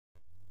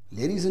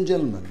Ladies and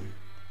gentlemen,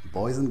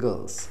 boys and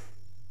girls,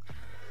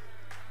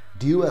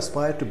 do you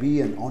aspire to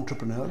be an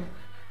entrepreneur?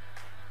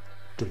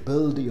 To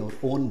build your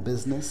own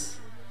business?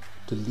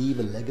 To leave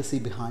a legacy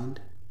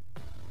behind?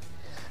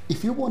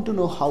 If you want to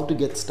know how to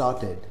get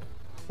started,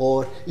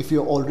 or if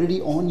you're already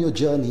on your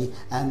journey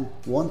and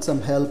want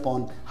some help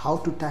on how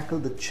to tackle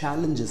the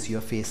challenges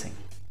you're facing,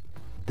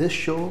 this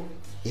show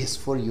is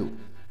for you.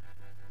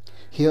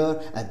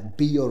 Here at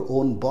Be Your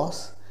Own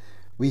Boss,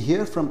 we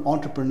hear from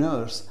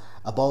entrepreneurs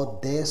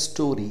about their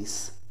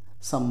stories,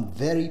 some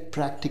very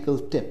practical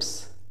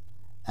tips,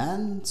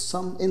 and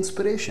some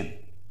inspiration.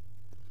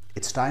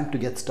 It's time to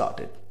get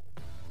started.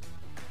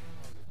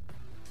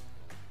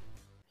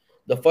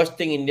 The first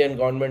thing Indian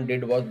government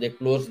did was they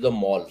closed the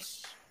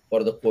malls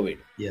for the COVID.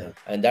 Yeah.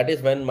 And that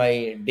is when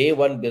my day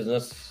one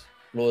business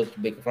closed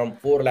from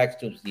 4 lakhs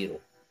to zero.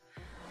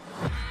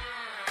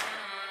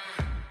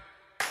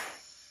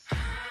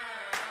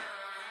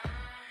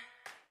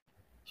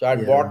 So I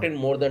had bought in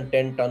more than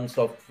 10 tons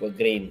of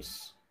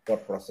grains for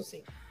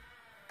processing.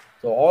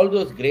 So all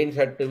those grains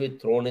had to be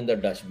thrown in the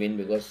dustbin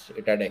because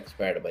it had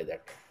expired by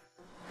that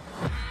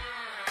time.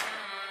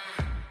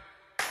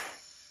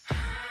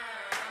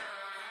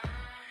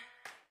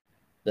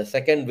 The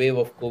second wave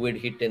of COVID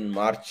hit in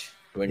March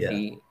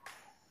 21,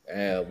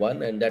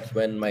 and that's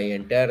when my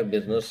entire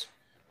business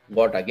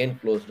got again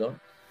closed down.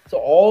 So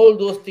all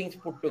those things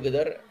put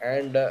together,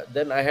 and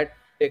then I had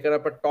taken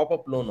up a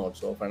top-up loan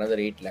also of another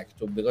 8 lakhs.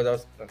 So because I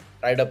was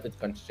tied up with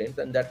constraints,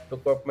 and that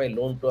took up my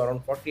loan to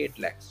around 48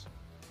 lakhs.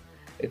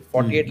 At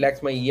 48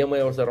 lakhs, my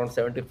EMI was around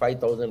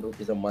 75,000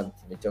 rupees a month,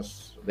 which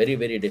was very,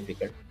 very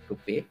difficult to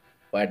pay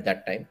at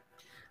that time,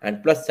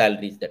 and plus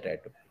salaries that I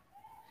had to pay.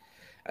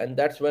 And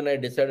that's when I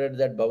decided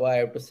that, Baba, I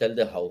have to sell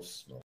the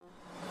house now.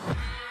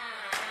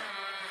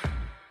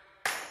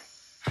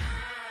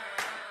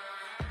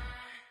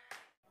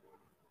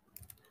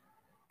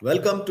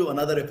 Welcome to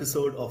another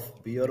episode of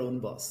Be Your Own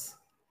Boss.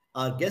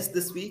 Our guest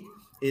this week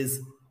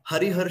is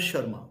Harihara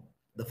Sharma,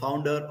 the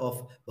founder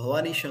of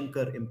Bhavani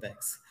Shankar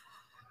Impex.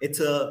 It's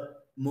a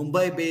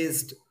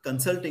Mumbai-based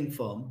consulting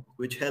firm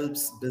which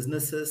helps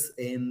businesses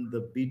in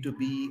the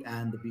B2B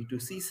and the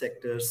B2C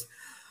sectors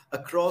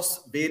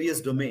across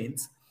various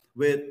domains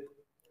with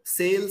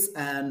sales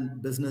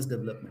and business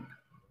development.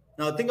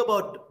 Now, the thing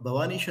about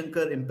Bhavani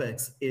Shankar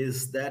Impex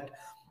is that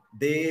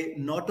they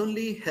not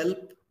only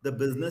help the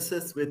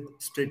businesses with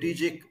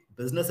strategic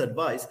business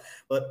advice,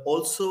 but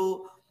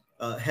also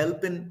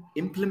help in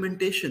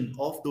implementation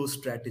of those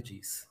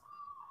strategies.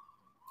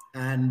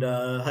 And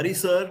Hari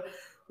sir,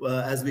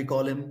 as we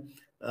call him,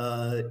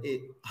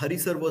 Hari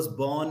sir was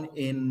born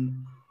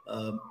in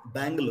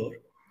Bangalore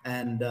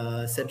and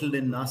settled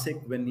in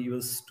Nasik when he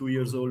was 2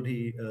 years old.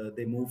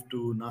 They moved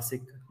to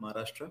Nasik,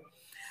 Maharashtra,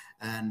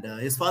 and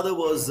his father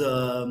was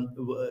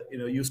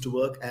used to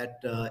work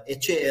at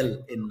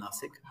HAL in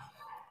Nasik,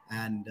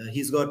 and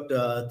he's got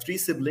three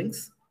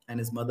siblings, and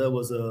his mother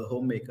was a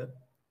homemaker.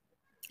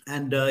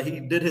 And he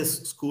did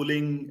his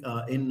schooling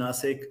in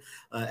Nasik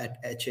at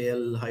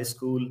HAL High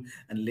School,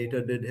 and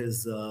later did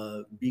his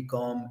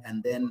BCom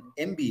and then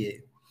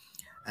MBA.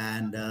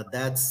 And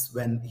that's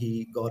when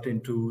he got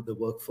into the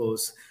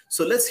workforce.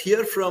 So let's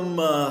hear from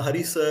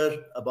Hari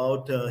sir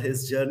about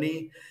his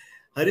journey.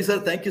 Hari sir,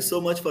 thank you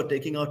so much for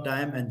taking our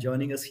time and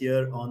joining us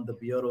here on the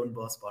Be Your Own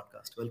Boss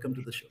podcast. Welcome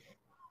to the show.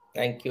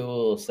 Thank you,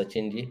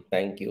 Sachinji.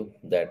 Thank you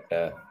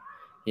that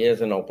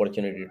here's an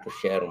opportunity to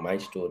share my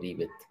story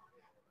with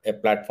a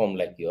platform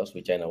like yours,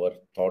 which I never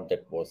thought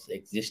that was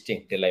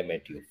existing till I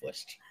met you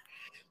first.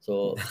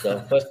 So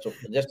the first,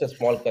 just a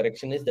small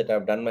correction is that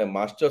I've done my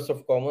Masters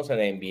of Commerce and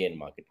MBA in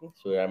marketing.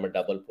 So I'm a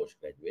double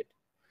postgraduate.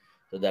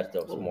 So that's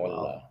the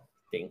small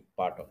thing,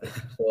 part of it.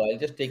 So I'll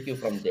just take you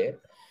from there.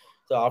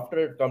 So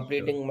after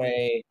completing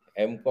my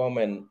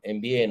MCom and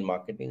MBA in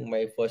marketing,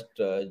 my first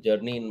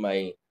journey in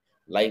my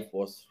life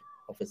was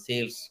of a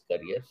sales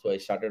career. So I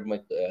started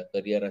my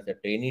career as a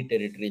trainee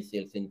territory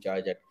sales in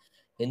charge at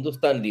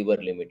Hindustan Lever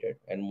Limited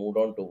and moved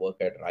on to work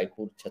at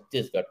Raipur,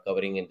 Chhattisgarh,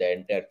 covering in the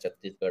entire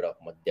Chhattisgarh of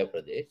Madhya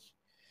Pradesh.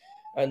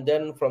 And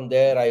then from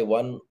there, I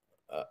won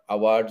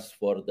awards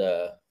for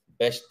the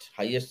best,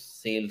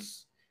 highest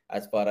sales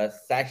as far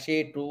as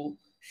sachet to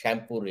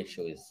shampoo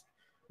ratio is.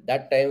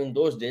 That time in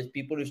those days,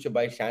 people used to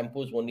buy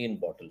shampoos only in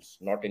bottles,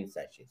 not in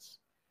sachets.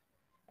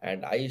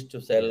 And I used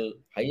to sell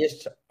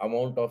highest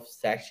amount of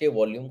sachet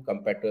volume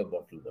compared to a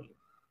bottle volume.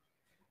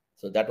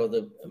 So that was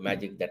the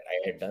magic that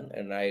I had done,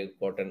 and I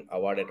got an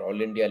award at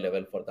all India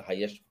level for the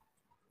highest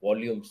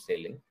volume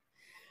selling.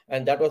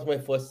 And that was my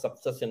first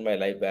success in my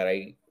life, where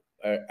I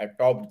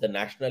topped the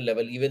national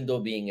level, even though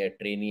being a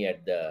trainee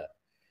at the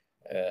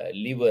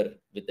lever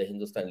with the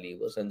Hindustan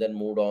Levers, and then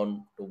moved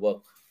on to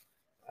work.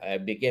 I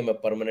became a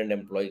permanent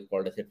employee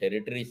called as a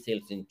territory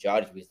sales in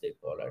charge, which they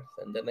call it.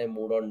 And then I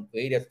moved on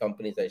various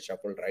companies. I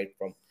shuffled right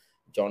from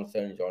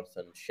Johnson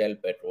Johnson, Shell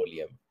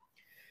Petroleum.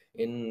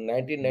 In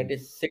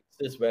 1996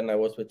 is when I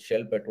was with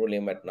Shell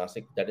Petroleum at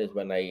Nasik. That is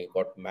when I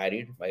got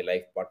married. My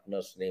life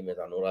partner's name is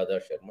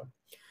Anuradha Sharma.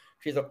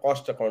 She's a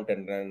cost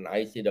accountant and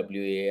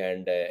ICWA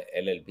and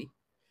LLB.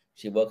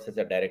 She works as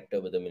a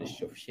director with the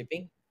Ministry of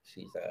Shipping.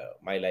 She's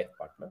my life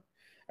partner,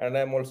 and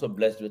I'm also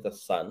blessed with a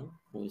son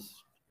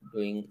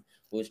doing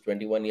who is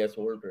 21 years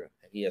old.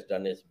 He has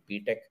done his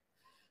BTech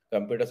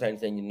Computer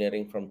Science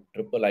Engineering from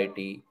Triple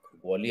IT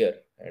Gwalior,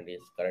 and is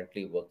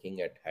currently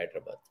working at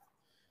Hyderabad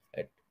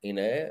in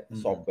a Mm-hmm.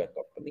 software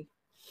company.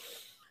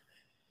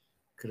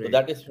 So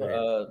that Great, is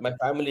great. my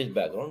family's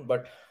background.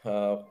 But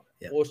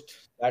Yeah.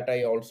 post that,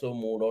 I also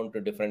moved on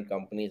to different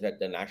companies at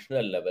the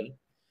national level,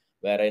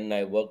 wherein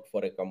I worked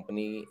for a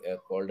company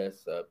called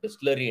as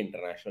Distillery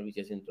International, which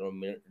is into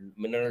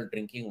mineral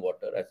drinking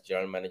water as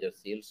general manager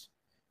sales,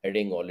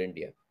 heading all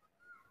India.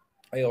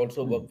 I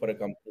also Hmm. work for a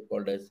company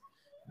called as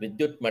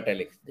Vidyut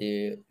Metallics.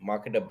 They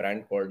market a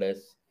brand called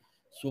as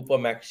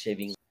Supermax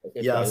Shaving.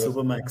 Okay, so Yeah, I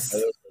Supermax.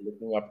 was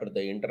looking after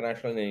the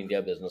international and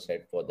India business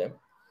head for them,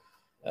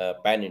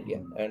 pan India,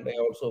 Mm. and I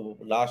also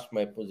last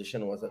my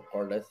position was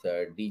called as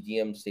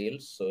DGM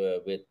sales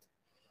with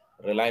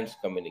Reliance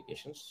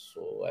Communications.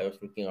 So I was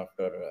looking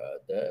after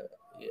the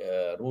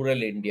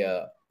rural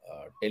India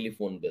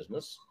telephone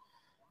business.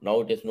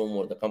 Now it is no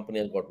more. The company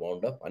has got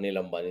wound up. Anil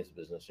Ambani's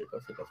business it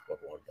has got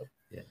wound up.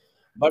 Yeah,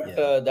 But yeah,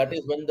 that yeah,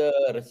 is when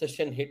the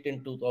recession hit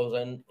in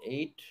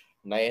 2008,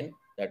 9.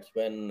 That's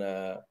when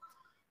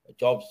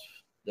jobs,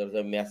 there was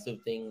a massive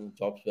thing.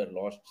 Jobs were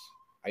lost.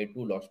 I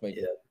too lost my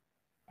yeah. job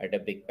at a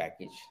big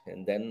package.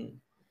 And then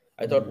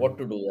I thought what Mm.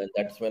 to do. And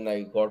that's when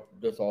I got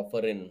this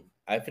offer in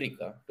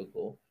Africa to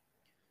go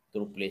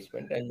through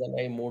placement. And then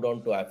I moved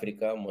on to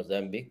Africa,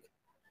 Mozambique.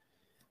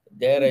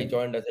 There I Hmm.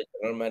 joined as a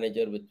general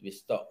manager with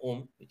Vista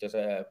which is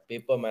a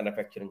paper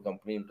manufacturing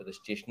company into the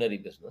stationery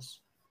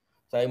business.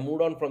 So I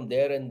moved on from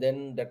there, and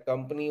then that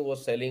company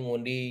was selling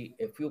only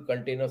a few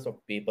containers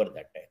of paper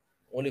that time,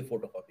 only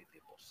photocopy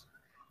papers.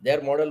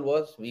 Their model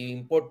was we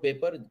import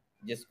paper,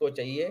 jisko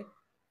chahiye,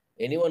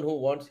 anyone who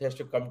wants has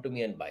to come to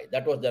me and buy.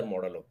 That was their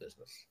model of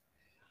business.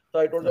 So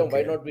I told them,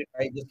 why Okay. not we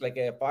try just like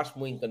a fast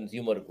moving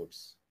consumer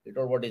goods? They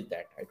told, what is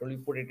that? I told you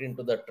put it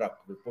into the truck.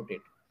 We put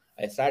it.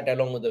 I sat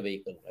along with the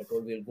vehicle. I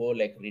told we'll go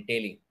like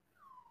retailing.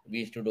 We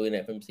used to do in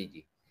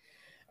FMCG.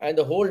 And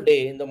the whole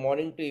day, in the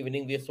morning to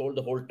evening, we sold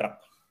the whole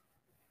truck.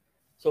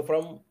 So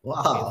from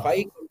five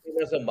Wow.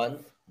 containers a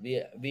month,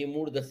 we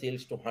moved the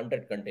sales to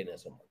 100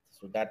 containers a month.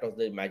 So that was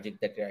the magic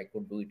that I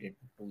could do it in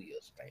 2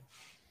 years' time.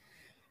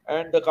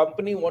 And the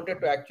company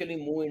wanted to actually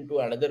move into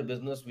another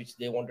business which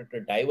they wanted to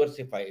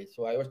diversify.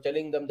 So I was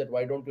telling them that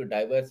why don't you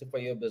diversify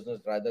your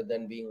business rather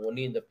than being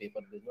only in the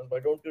paper business? Why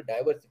don't you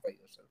diversify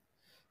yourself?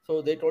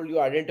 So they told you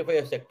identify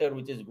a sector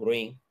which is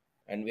growing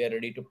and we are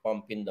ready to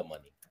pump in the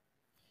money.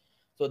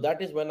 So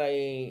that is when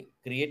I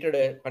created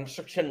a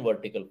construction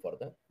vertical for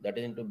them, that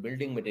is into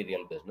building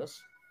material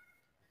business.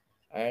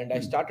 And I Hmm.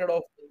 started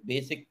off with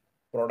basic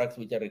products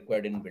which are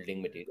required in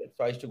building materials.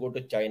 So I used to go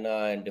to China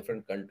and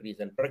different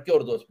countries and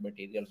procure those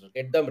materials,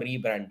 get them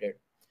rebranded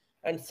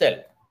and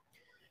sell.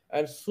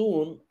 And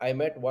soon I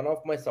met one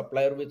of my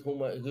supplier with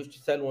whom I used to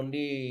sell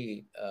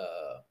only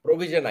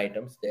provision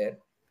items there.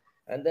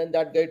 And then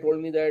that guy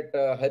told me that,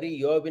 Hari,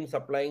 you have been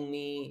supplying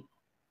me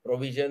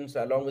provisions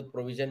along with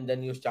provision.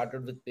 Then you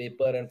started with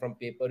paper, and from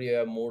paper you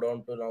have moved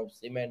on to now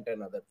cement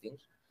and other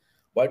things.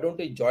 Why don't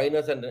you join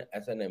us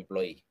as an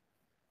employee?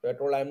 So I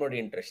told I'm not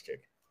interested.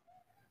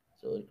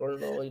 So he told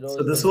no,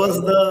 So you this can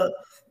was join us.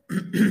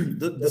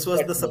 the this Just was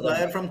at the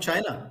supplier Mozambique. from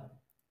China.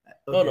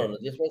 No, no, Okay. no.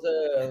 This was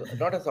a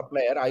not a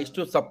supplier. I used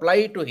to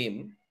supply to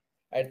him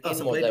Oh, in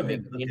supply to Mozambique,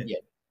 him.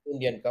 Okay.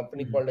 Indian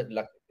company Hmm. called as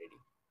Lucky Trading.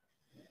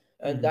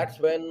 And Hmm. that's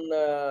when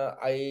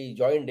I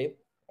joined him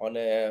on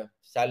a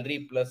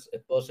salary plus a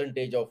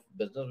percentage of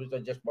business, which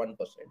was just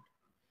 1%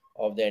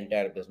 of the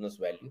entire business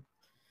value.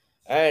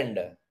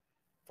 And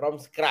from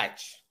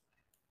scratch,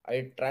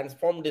 I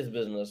transformed his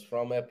business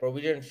from a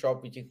provision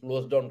shop which he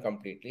closed down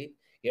completely.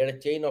 He had a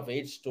chain of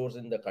 8 stores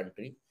in the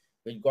country,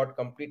 which got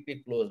completely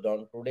closed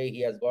down. Today,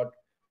 he has got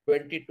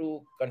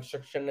 22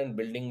 construction and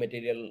building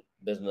material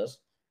business,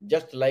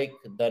 just like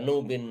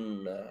Danube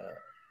in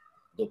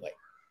Dubai,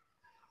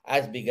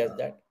 as big as Wow.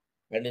 that.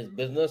 And his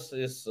business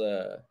is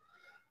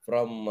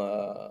from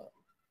a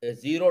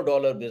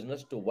 $0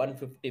 business to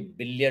 $150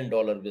 billion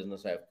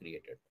business I have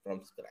created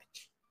from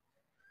scratch.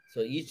 So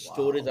each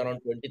store is Wow.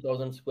 around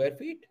 20,000 square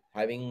feet,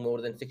 having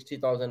more than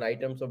 60,000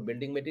 items of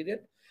building material.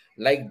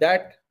 Like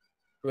that,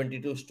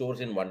 22 stores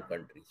in one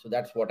country. So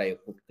that's what I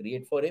could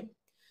create for him.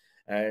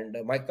 And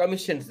my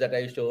commissions that I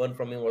used to earn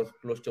from him was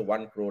close to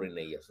 1 crore in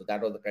a year. So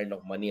that was the kind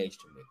of money I used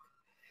to make.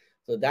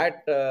 So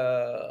that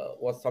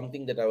was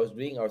something that I was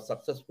doing. I was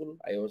successful.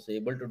 I was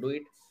able to do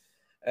it.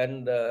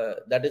 And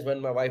that is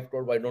when my wife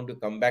told, why don't you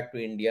come back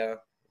to India?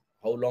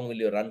 How long will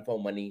you run for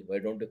money? Why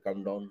don't you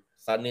come down?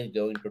 Son is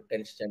going to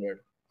 10th standard.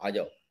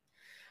 Ajao.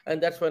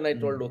 And that's when I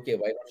told, Hmm. okay,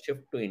 why not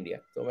shift to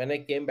India? So when I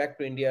came back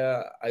to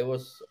India, I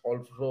was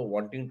also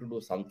wanting to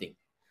do something.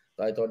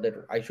 So I thought that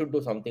I should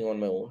do something on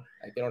my own.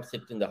 I cannot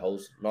sit in the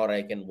house, nor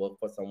I can work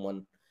for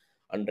someone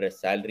under a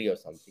salary or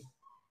something.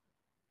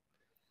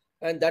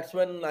 And that's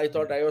when I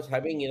thought I was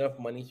having enough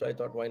money. So I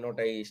thought, why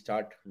not I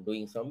start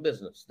doing some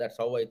business? That's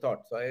how I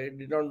thought. So I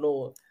did not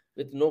know.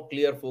 with no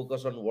clear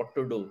focus on what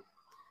to do.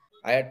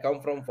 I had come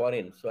from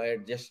foreign, so I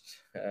had just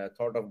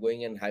thought of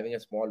going and having a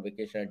small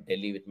vacation at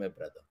Delhi with my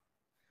brother.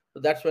 So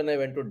that's when I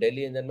went to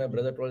Delhi, and then my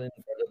brother told me,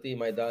 Pragati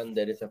Maidan,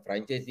 there is a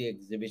franchisee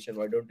exhibition.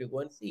 Why don't you go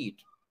and see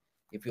it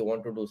if you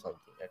want to do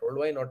something? I told,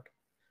 why not?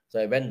 So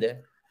I went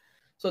there.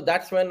 So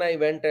that's when I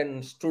went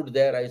and stood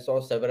there. I saw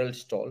several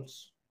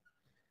stalls,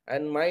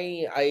 and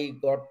my eye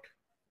got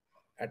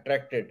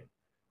attracted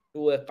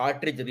to a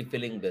cartridge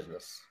refilling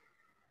business.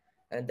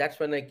 And that's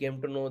when I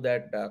came to know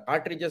that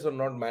cartridges are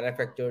not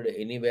manufactured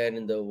anywhere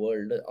in the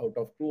world. Out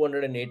of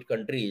 208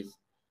 countries,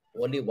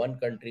 only one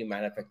country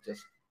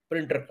manufactures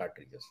printer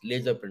cartridges,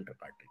 laser printer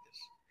cartridges,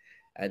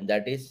 and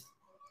that is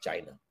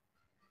China.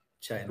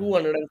 China.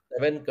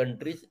 207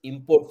 countries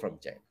import from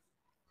China.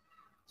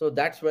 So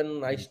that's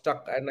when I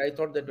stuck, and I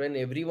thought that when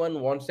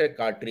everyone wants a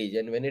cartridge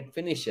and when it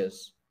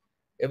finishes,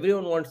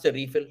 everyone wants a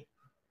refill.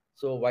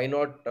 So why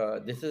not?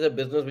 This is a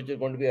business which is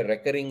going to be a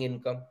recurring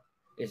income.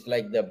 It's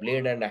like the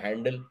blade and a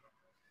handle.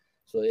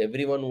 So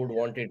everyone would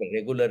want it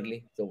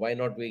regularly. So why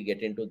not we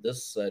get into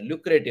this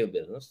lucrative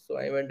business? So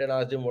I went and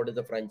asked him what is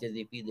the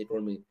franchisee fee. They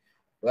told me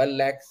 12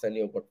 lakhs and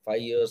you've got 5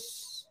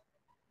 years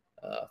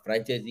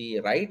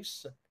franchisee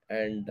rights,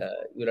 and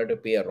you'll have to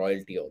pay a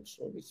royalty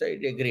also. Which I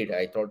agreed.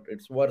 I thought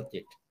it's worth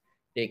it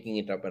taking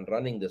it up and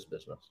running this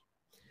business.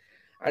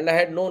 And I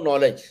had no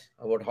knowledge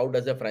about how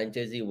does a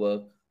franchisee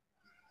work,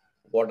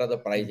 what are the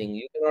pricing.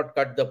 You cannot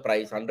cut the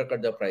price,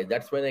 undercut the price.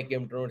 That's when I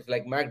came to know it's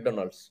like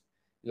McDonald's.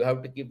 You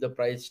have to keep the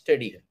price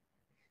steady.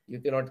 You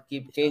cannot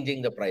keep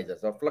changing the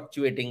prices or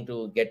fluctuating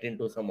to get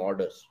into some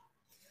orders.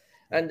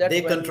 And that's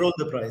They when, control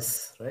the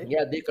price, right?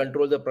 yeah, they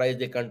control the price,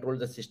 they control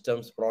the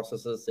systems,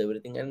 processes,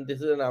 everything. And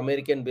this is an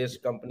American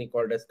based company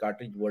called as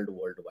Cartridge World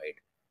Worldwide.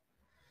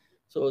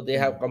 So they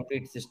have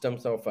complete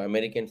systems of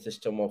American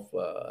system of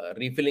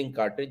refilling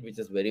cartridge, which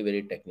is very,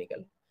 very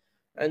technical.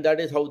 And that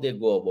is how they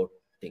go about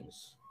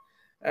things.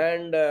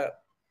 And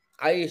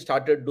I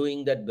started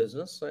doing that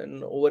business,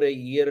 and over a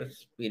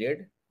year's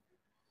period,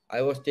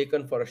 I was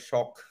taken for a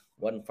shock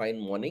one fine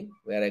morning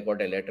where I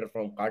got a letter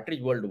from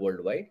Cartridge World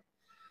Worldwide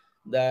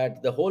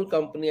that the whole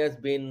company has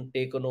been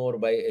taken over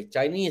by a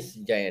Chinese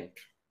giant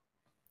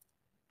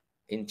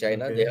in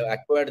China. They Okay. have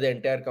acquired the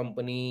entire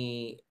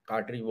company,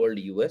 Cartridge World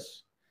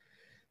US.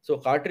 So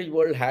Cartridge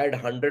World had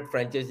 100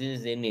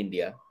 franchises in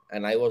India,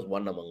 and I was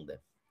one among them.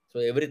 So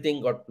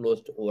everything got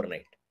closed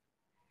overnight.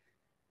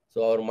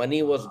 So our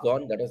money was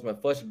gone. That was my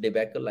first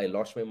debacle. I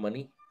lost my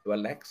money,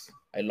 12 lakhs.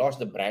 I lost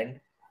the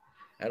brand,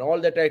 and all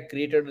that I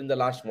created in the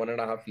last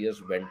 1.5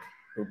 years went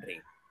to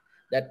drain.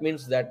 That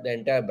means that the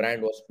entire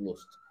brand was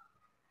closed.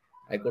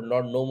 I could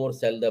not no more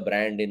sell the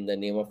brand in the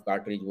name of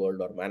Cartridge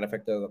World or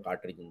manufacture the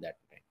cartridge in that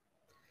time.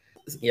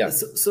 Yeah,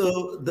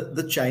 So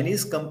the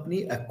Chinese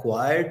company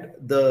acquired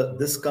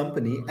this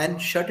company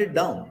and shut it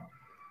down.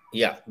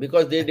 yeah,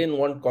 because they didn't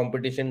want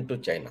competition to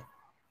China.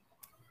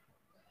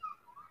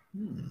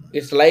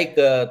 It's like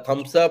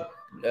Thumbs Up,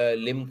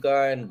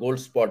 Limca, and Gold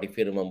Spot, if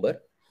you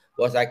remember,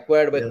 was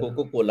acquired by Yeah.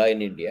 Coca-Cola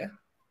in India,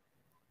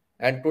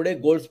 and today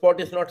Gold Spot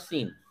is not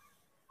seen.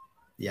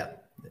 Yeah.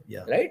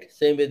 Yeah. Right?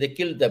 Same way they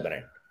killed the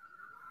brand.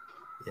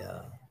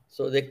 Yeah.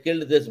 So they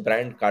killed this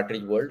brand,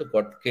 Cartridge World,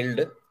 got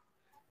killed.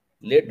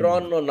 Later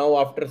on, now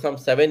after some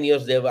 7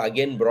 years, they have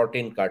again brought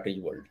in Cartridge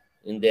World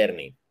in their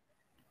name.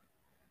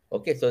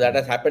 Okay, so that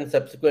has happened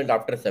subsequent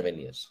after 7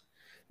 years.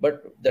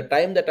 But the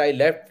time that I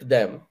left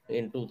them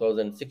in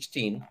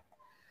 2016,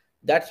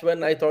 that's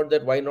when I thought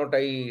that why not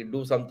I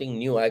do something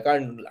new? I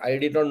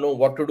did not know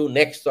what to do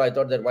next. So I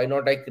thought that why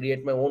not I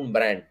create my own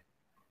brand?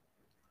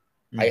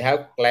 I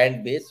have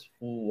client base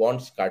who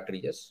wants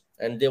cartridges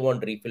and they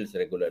want refills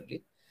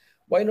regularly.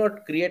 Why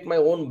not create my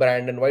own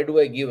brand, and why do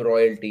I give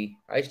royalty?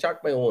 I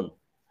start my own.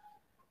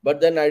 But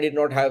then I did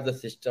not have the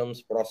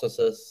systems,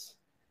 processes,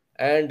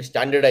 and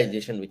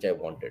standardization which I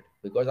wanted,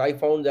 because I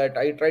found that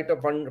I tried to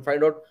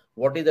find out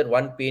what is that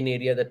one pain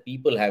area that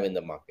people have in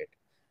the market.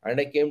 And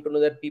I came to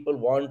know that people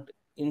want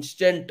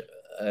instant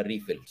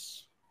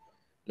refills.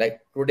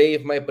 Like today,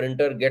 if my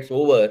printer gets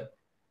over,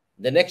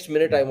 the next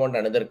minute I want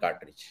another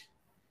cartridge.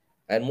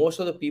 And most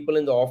of the people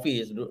in the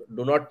office do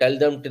not tell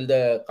them till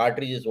the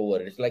cartridge is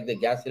over. It's like the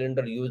gas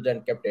cylinder used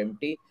and kept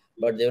empty,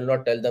 but they will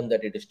not tell them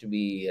that it is to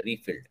be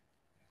refilled.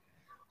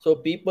 So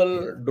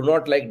people do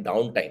not like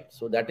downtime.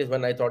 So that is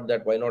when I thought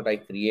that why not I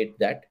create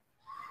that.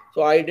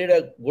 So I did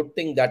a good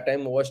thing that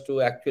time was to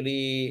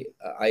actually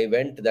I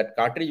went that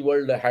Cartridge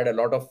World had a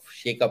lot of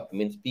shake up.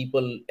 Means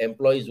people,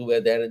 employees who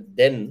were there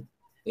then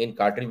in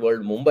Cartridge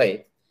World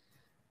Mumbai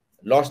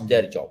lost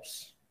their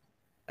jobs.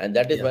 And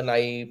that is Yeah. when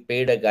I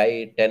paid a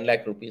guy 10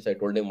 lakh rupees. I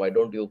told him, why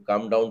don't you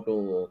come down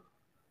to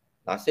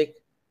Nasik,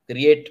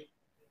 create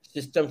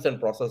systems and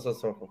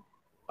processes of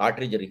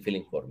cartridge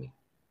refilling for me.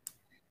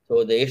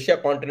 So the Asia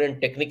continent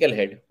technical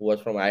head, who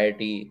was from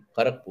IIT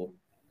Kharagpur,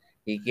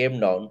 he came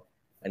down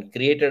and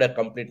created a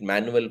complete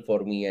manual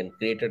for me and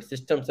created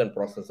systems and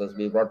processes.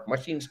 We brought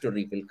machines to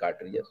refill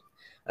cartridges.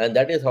 And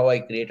that is how I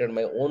created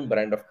my own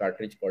brand of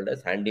cartridge called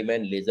as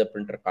Handyman Laser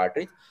Printer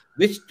Cartridge,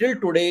 which till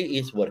today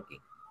is working,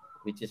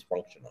 which is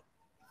functional.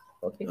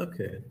 Okay.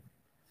 Okay.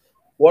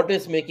 What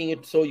is making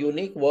it so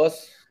unique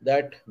was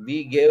that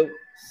we gave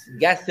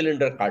gas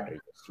cylinder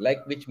cartridges,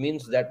 like, which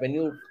means that when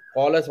you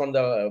call us on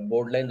the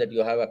board line that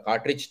you have a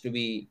cartridge to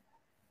be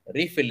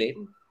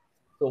refilled,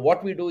 so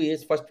what we do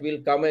is first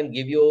we'll come and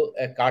give you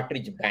a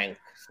cartridge bank.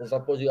 So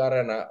suppose you are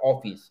an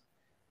office,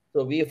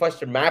 so we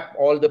first map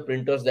all the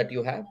printers that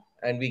you have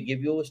and we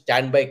give you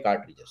standby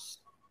cartridges.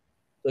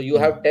 So you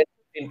have 10,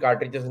 15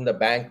 cartridges in the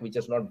bank which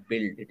is not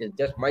billed. It is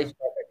just my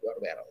stock at your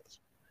warehouse.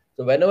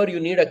 So whenever you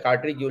need a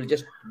cartridge, you will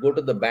just go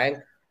to the bank,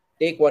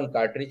 take one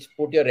cartridge,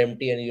 put your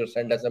empty, and you'll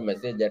send us a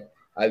message that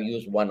I've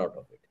used one out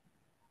of it.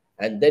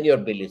 And then your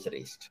bill is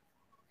raised.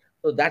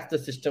 So that's the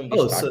system we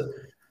Oh, started.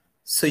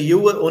 so you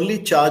were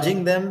only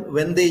charging them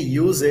when they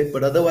use it,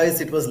 but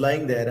otherwise it was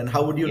lying there. And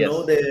how would you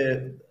know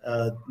Yes.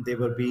 they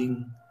were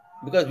being,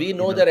 Because we you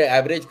know know? their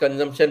average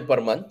consumption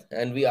per month,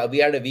 and we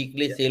had a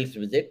weekly Yeah. sales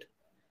visit.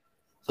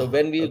 So Uh-huh.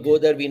 when we go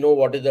Okay. there, we know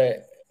what is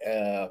the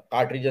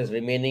cartridges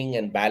remaining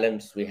and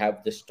balance. We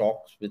have the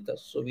stocks with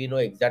us, so we know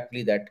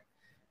exactly that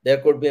there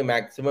could be a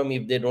maximum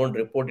if they don't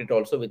report it.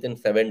 Also within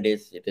 7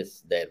 days, it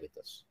is there with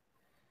us,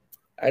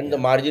 and the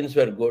Yeah. margins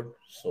were good.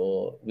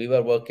 So we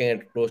were working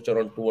at close to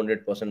around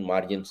 200%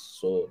 margins.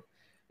 So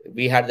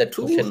we had that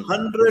cushionish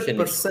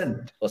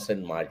 200%.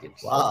 percent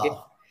margins. Okay.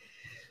 Wow.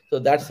 So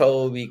that's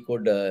how we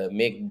could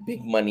make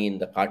big money in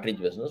the cartridge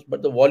business,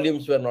 but the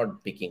volumes were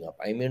not picking up.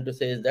 I mean to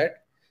say is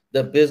that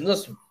the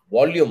business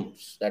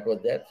volumes that was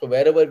there. So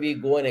wherever we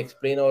go and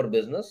explain our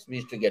business, we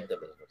used to get the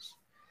business.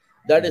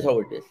 That is how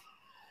it is.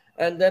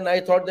 And then I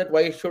thought that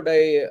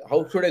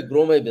how should I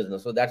grow my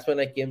business? So that's when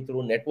I came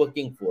through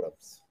networking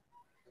forums.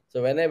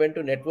 So when I went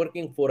to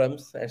networking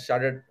forums, I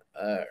started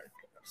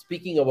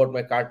speaking about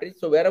my cartridge.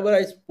 So wherever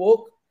I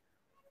spoke,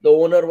 the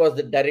owner was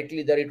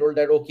directly there. He told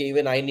that, okay,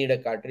 even I need a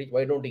cartridge.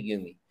 Why don't you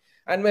give me?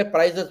 And my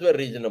prices were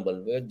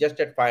reasonable. We were just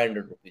at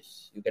 500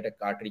 rupees. You get a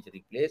cartridge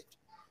replaced.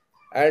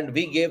 And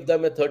we gave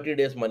them a 30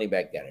 days money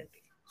back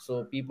guarantee.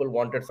 So people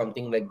wanted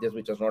something like this,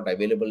 which was not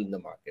available in the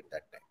market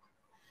that time.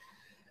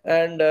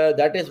 And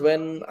that is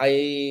when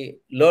I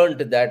learned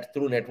that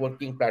through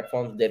networking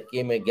platforms, there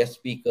came a guest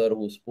speaker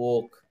who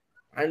spoke,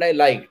 and I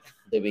liked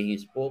the way he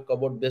spoke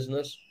about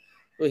business.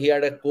 So he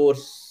had a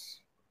course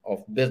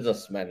of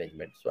business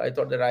management. So I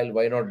thought that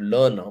why not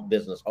learn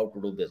business, how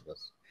to do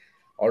business.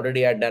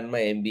 Already I had done my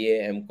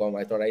MBA, MCOM.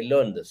 I thought I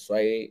learned this. So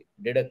I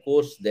did a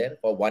course there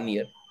for 1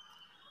 year,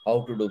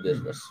 how to do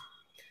business.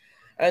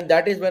 And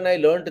that is when I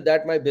learned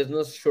that my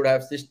business should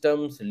have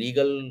systems,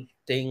 legal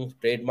things,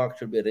 trademark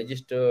should be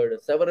registered,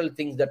 several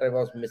things that I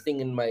was missing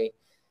in my,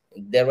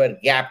 there were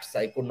gaps.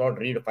 I could not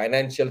read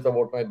financials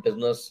about my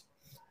business.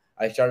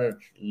 I started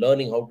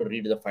learning how to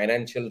read the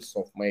financials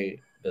of my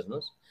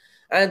business,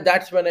 and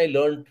that's when I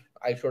learned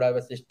I should have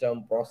a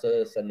system,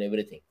 process, and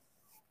everything.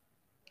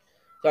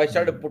 So I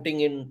started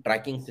putting in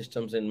tracking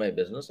systems in my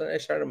business, and I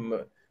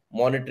started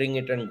monitoring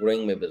it and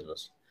growing my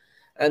business.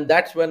 And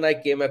that's when I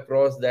came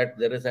across that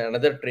there is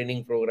another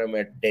training program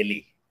at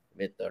Delhi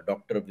with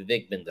Dr.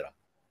 Vivek Bindra,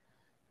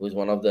 who is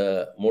one of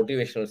the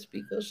motivational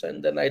speakers.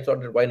 And then I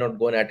thought, that why not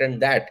go and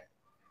attend that?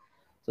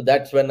 So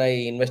that's when I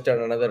invested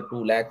another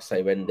 2 lakhs.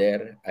 I went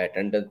there, I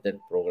attended that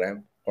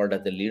program called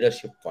as the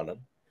Leadership Funnel.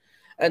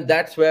 And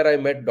that's where I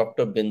met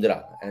Dr.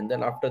 Bindra. And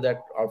then after that,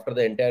 after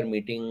the entire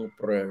meeting,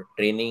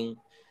 training,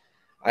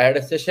 I had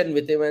a session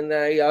with him and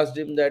I asked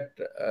him that,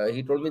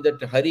 he told me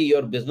that, Hari,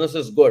 your business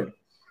is good,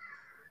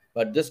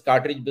 but this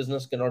cartridge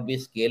business cannot be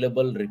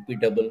scalable,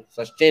 repeatable,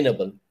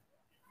 sustainable.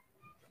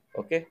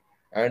 Okay.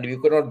 And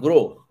you cannot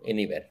grow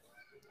anywhere.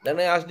 Then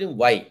I asked him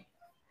why.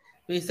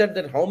 So he said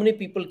that how many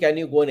people can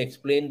you go and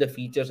explain the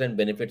features and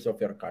benefits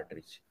of your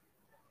cartridge?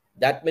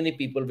 That many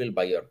people will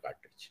buy your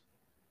cartridge.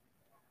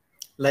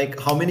 Like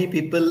how many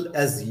people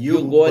as You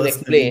you go and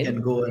personally can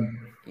explain, go and,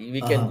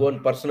 we can uh-huh. go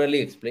and personally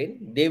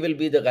explain. They will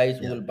be the guys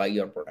who Yeah. will buy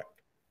your product.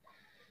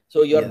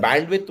 So your Yeah.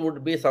 bandwidth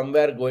would be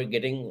somewhere going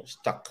getting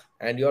stuck,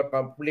 and you're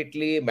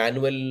completely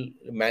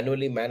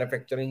manually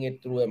manufacturing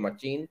it through a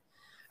machine,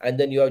 and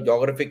then you have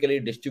geographically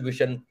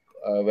distribution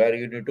where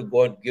you need to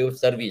go and give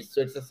service.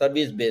 So it's a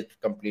service based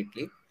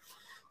completely.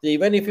 So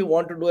even if you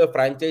want to do a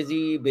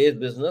franchisee based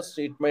business,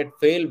 it might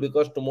fail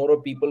because tomorrow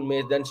people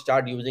may then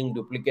start using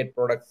duplicate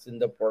products in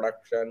the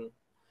production.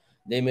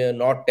 They may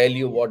not tell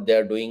you what they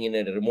are doing in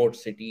a remote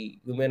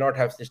city. You may not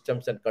have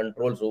systems and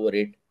controls over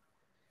it.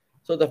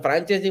 So the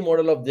franchisee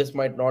model of this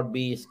might not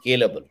be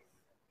scalable.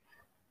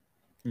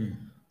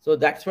 So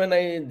that's when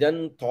I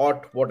then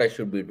thought what I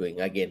should be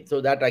doing again.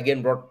 So that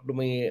again brought to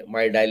me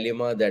my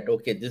dilemma that,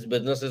 okay, this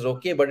business is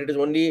okay, but it is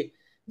only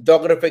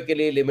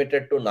geographically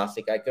limited to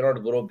Nasik. I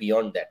cannot grow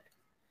beyond that.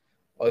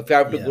 Or if I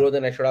have to Yeah. grow,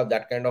 then I should have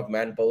that kind of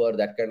manpower,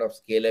 that kind of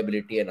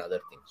scalability, and other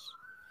things.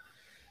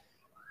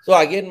 So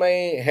again, my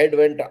head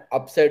went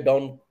upside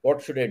down.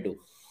 What should I do?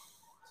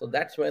 So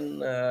that's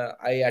when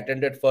I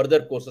attended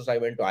further courses. I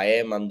went to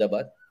IIM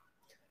Ahmedabad.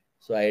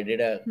 So I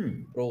did a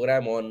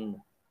program on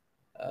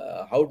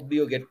how do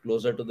you get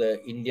closer to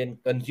the Indian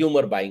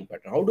consumer buying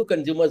pattern? How do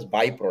consumers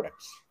buy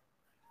products?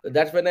 So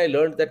that's when I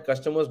learned that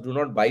customers do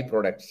not buy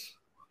products.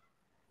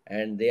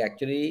 and they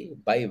actually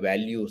buy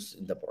values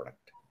in the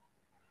product.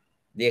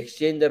 They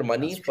exchange their That's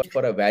money true.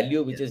 for a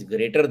value which Yeah. is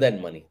greater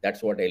than money.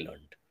 That's what I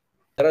learned.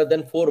 There are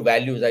then four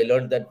values. I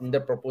learned that in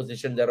the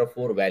proposition there are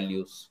four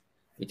values,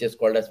 which is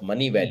called as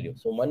money value.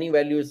 So money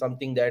value is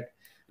something that,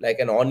 like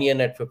an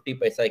onion at 50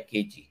 paisa a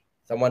kg,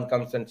 someone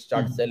comes and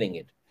starts Mhm. selling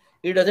it.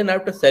 He doesn't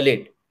have to sell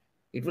it.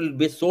 It will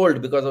be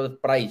sold because of the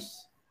price.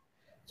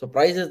 So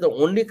price is the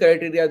only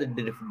criteria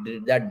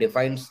that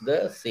defines the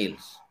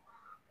sales.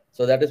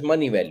 So that is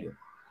money value.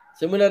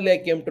 Similarly, I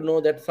came to know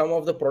that some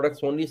of the products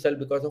only sell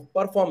because of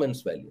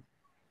performance value.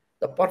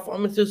 The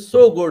performance is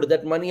so good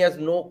that money has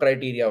no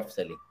criteria of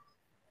selling.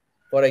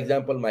 For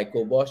example,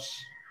 Micro Bosch,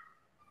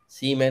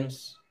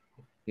 Siemens,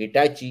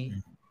 Hitachi,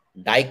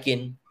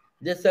 Daikin,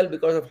 they sell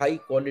because of high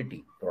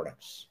quality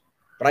products.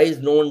 Price,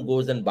 no one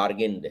goes and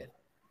bargain there.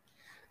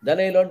 Then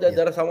I learned that Yeah.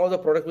 there are some of the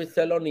products which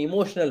sell on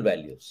emotional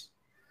values.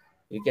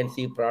 You can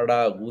see Prada,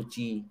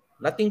 Gucci,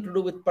 nothing to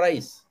do with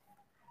price.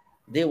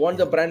 They want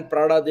the Yeah. brand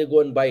Prada, they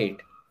go and buy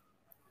it.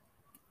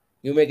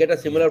 You may get a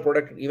Yeah. similar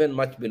product even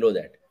much below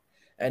that.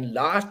 And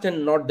last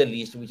and not the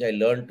least, which I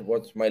learned,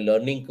 was my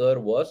learning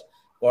curve, was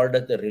called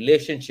as the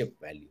relationship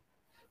value.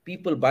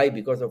 People buy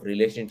because of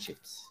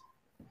relationships.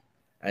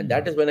 And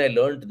that is when I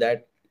learned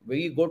that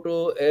we go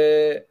to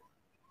a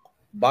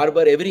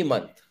barber every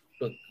month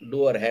to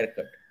do our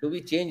haircut. Do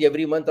we change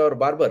every month our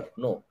barber?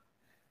 No.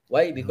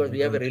 Why? No, Because you we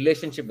have a don't.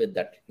 relationship with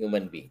that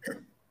human being.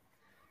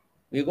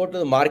 We go to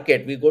the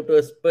market, we go to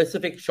a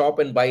specific shop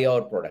and buy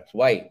our products.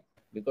 Why?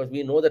 Because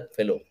we know that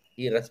fellow.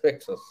 He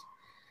respects us.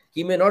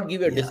 He may not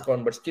give you a Yeah.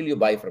 discount, but still you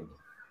buy from him.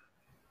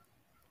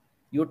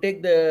 You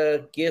take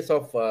the case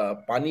of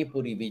pani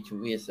puri, which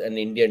is an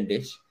Indian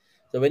dish.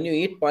 So when you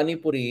eat pani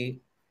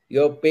puri,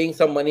 you're paying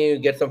some money, you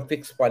get some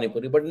fixed pani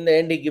puri, but in the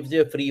end, he gives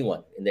you a free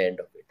one in the end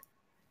of it.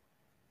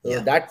 So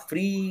Yeah. that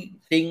free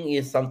thing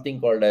is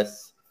something called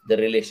as the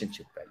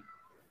relationship value.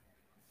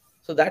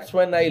 So that's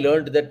when I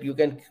learned that you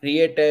can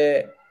create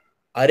a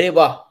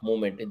areva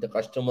moment in the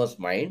customer's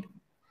mind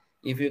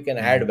if you can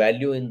add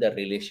value in the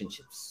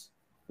relationships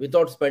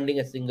without spending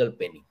a single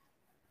penny.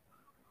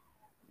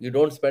 You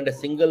don't spend a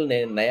single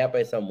naya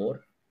paisa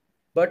more,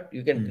 but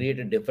you can create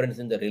a difference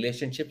in the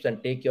relationships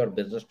and take your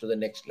business to the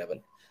next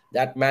level.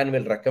 That man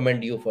will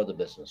recommend you for the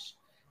business.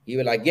 He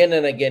will again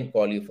and again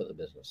call you for the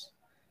business.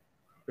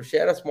 To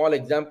share a small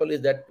example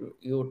is that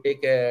you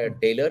take a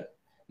tailor,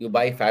 you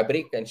buy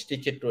fabric and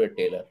stitch it to a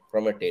tailor,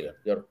 from a tailor.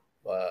 Your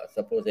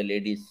suppose a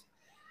lady's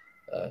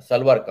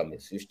salwar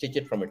kameez, you stitch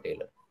it from a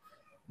tailor.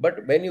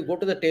 But when you go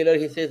to the tailor,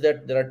 he says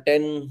that there are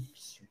 10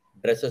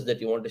 dresses that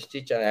you want to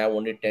stitch and I have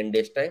only 10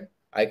 days time.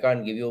 I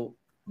can't give you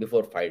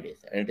before 5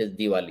 days and it is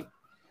Diwali.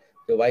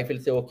 The wife will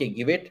say, okay,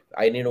 give it.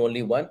 I need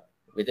only one.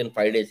 Within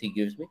 5 days, he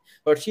gives me.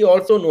 But she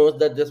also knows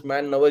that this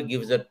man never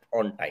gives it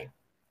on time.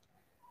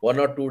 1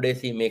 or 2 days,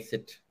 he makes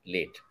it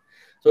late.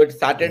 So it's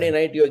Yeah. Saturday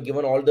night, you are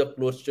given all the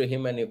clothes to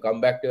him, and you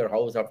come back to your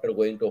house after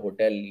going to a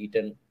hotel,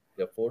 eaten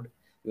your food.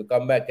 You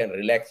come back and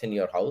relax in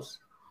your house.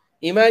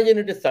 Imagine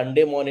it is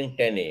Sunday morning,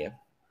 10 a.m.,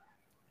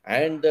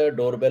 and the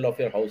doorbell of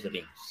your house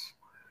rings.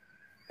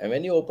 And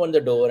when you open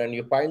the door and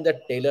you find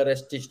that tailor has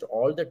stitched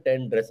all the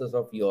 10 dresses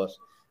of yours,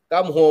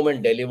 come home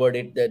and delivered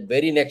it the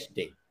very next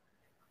day,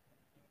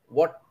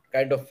 what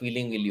kind of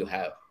feeling will you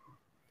have?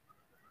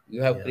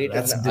 You have Yeah. created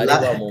That's an Areva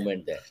delight.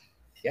 moment there.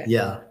 Yeah.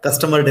 Yeah.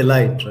 Customer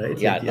delight, right?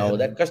 Yeah. Like you Now have.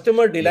 that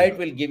customer Yeah. delight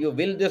will give you,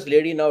 will this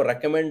lady now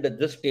recommend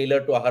this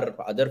tailor to her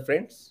other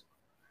friends?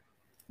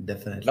 Now,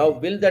 Definitely.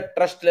 will Yeah. that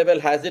trust level,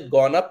 has it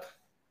gone up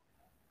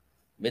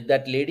with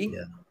that Yeah. lady?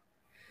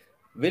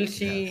 Will It has.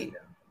 she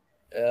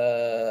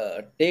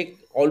take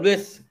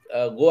always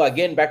go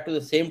again back to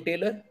the same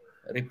tailor,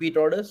 repeat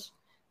orders?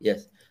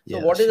 Yes. So,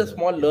 Yeah. what is a Sure.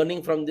 small Yeah.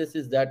 learning from this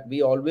is that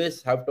we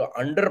always have to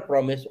under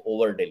promise,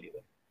 over deliver.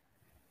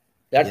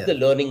 That's the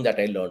Yeah. learning that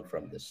I learned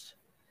from this.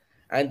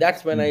 And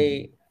that's when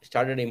I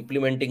started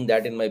implementing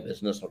that in my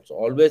business also.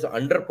 Always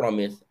under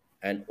promise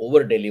and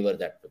over deliver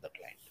that to the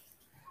client.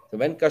 So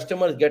when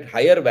customers get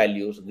higher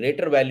values,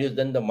 greater values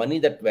than the money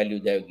that value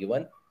they have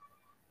given,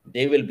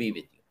 they will be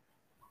with you.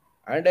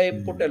 And I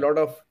put a lot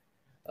of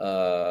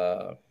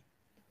uh,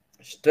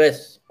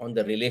 stress on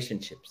the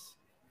relationships.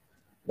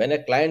 When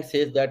a client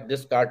says that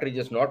this cartridge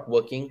is not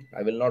working,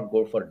 I will not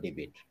go for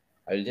debate.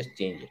 I will just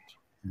change it.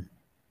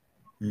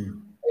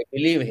 I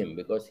believe him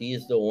because he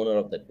is the owner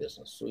of that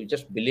business. So you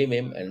just believe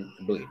him and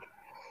do it.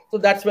 So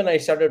that's when I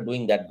started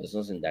doing that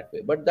business in that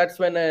way. But that's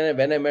when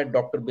I met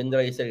Dr.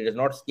 Bindra, he said it is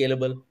not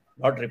scalable,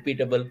 not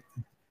repeatable.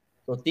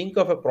 So think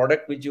of a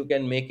product which you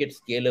can make it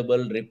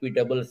scalable,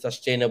 repeatable,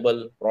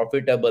 sustainable,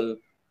 profitable,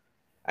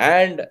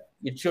 and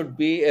it should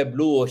be a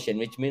blue ocean,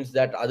 which means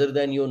that other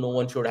than you, no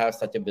one should have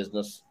such a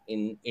business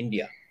in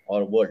India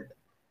or world.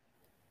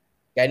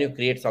 Can you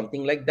create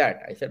something like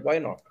that? I said, why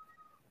not?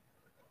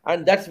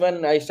 And that's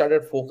when I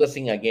started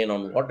focusing again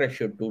on what I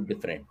should do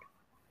different.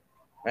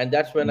 And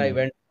that's when I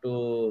went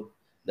to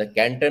the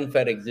Canton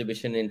Fair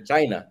exhibition in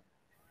China,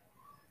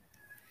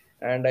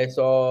 and I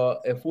saw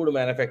a food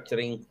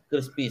manufacturing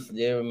Crispies.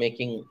 They were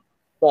making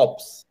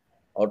pops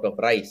out of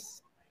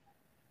rice.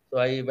 So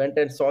I went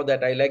and saw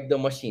that. I like the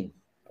machine.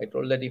 I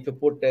told that if you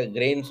put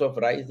grains of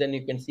rice, then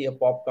you can see a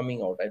pop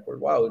coming out. I told,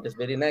 wow, it is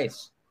very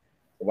nice.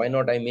 So why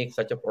not I make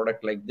such a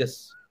product like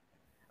this?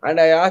 And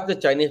I asked the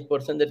Chinese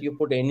person that you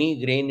put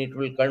any grain, it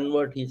will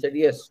convert. He said,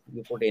 yes,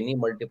 you put any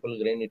multiple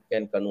grain, it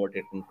can convert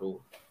it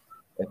into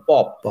a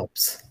pop.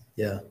 Pops.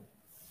 Yeah.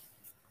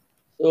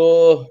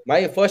 So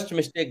my first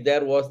mistake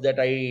there was that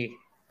I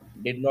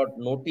did not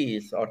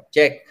notice or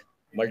check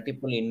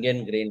multiple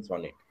Indian grains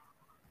on it.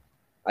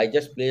 I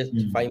just placed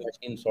Mm. five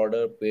machines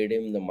order, paid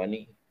him the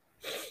money,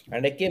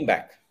 and I came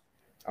back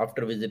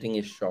after visiting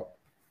his shop,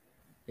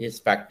 his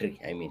factory,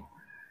 I mean.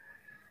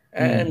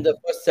 And Mm. the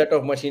first set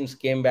of machines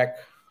came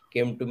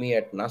to me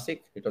at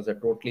Nasik. It was a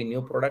totally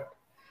new product.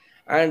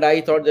 And I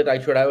thought that I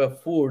should have a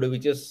food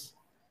which is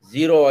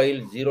zero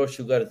oil, zero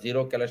sugar,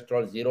 zero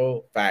cholesterol,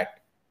 zero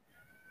fat,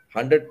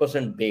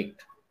 100%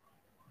 baked,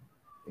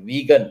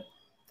 vegan,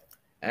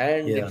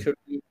 and it Yeah. should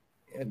be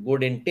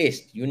good in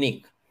taste,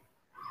 unique.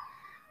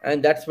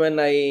 And that's when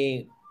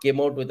I came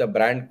out with a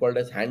brand called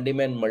as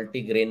Handyman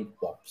Multigrain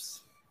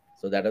Pops.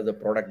 So that is the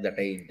product that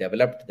I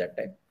developed that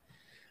time.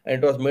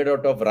 And it was made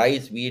out of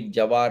rice, wheat,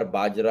 jawar,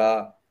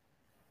 bajra,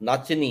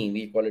 nachni,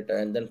 we call it,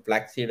 and then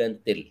flaxseed and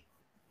til.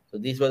 So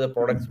these were the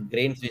products,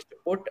 grains we used to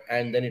put,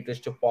 and then it was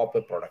to pop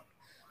a product.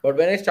 But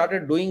when I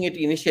started doing it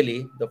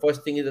initially, the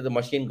first thing is that the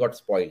machine got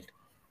spoiled.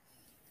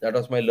 That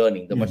was my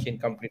learning. The Mm. machine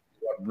completely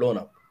got blown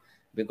up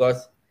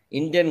because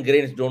Indian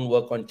grains don't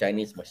work on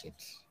Chinese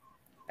machines,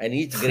 and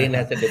each grain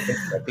has a different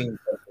popping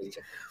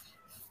temperature.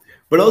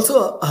 But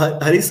also,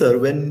 Hari sir,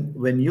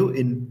 when you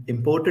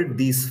imported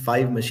these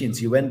five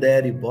machines, you went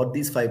there, you bought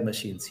these five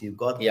machines, you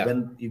got Yeah,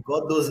 when you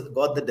got those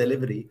got the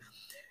delivery,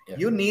 yeah,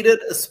 you needed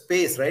a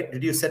space, right?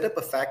 Did you set up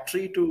a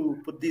factory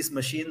to put these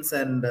machines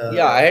and?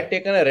 yeah. I had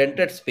taken a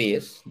rented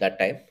space that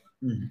time,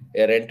 Mhm.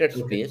 a rented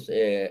Okay, space,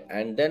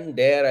 and then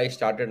there I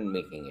started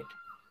making it.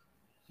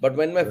 But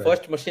when my right.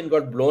 first machine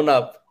got blown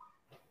up,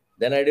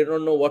 then I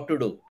didn't know what to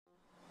do.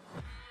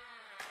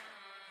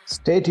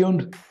 Stay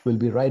tuned. We'll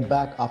be right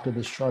back after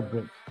this short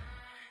break.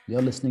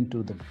 You're listening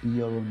to the Be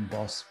Your Own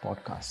Boss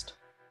podcast.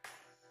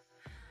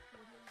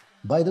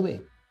 By the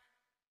way,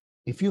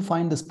 if you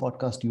find this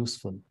podcast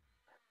useful,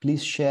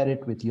 please share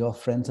it with your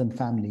friends and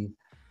family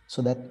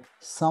so that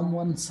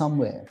someone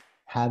somewhere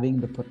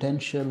having the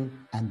potential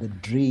and the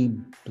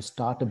dream to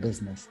start a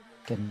business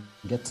can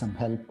get some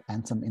help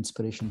and some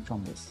inspiration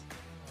from this.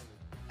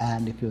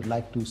 And if you'd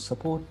like to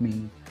support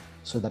me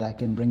so that I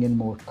can bring in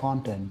more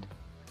content,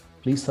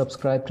 please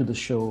subscribe to the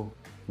show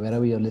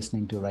wherever you're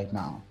listening to right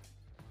now.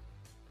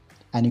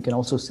 And you can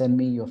also send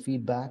me your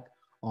feedback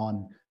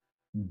on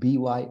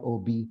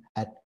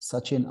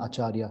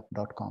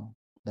byob@sachinacharya.com.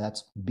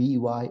 That's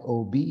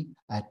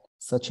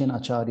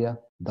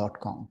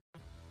byob@sachinacharya.com.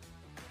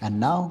 And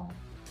now,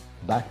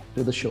 back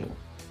to the show.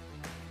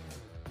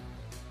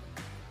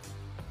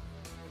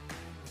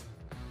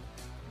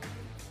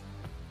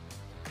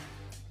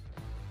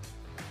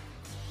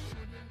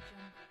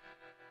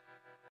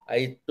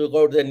 I took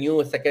out the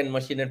new second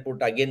machine and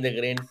put again the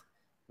grains.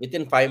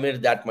 Within 5 minutes,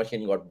 that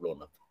machine got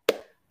blown up.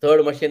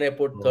 Third machine I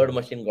put, third Wow.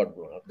 machine got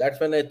blown up. That's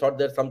when I thought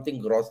there's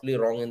something grossly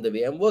wrong in the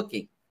way I'm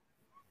working.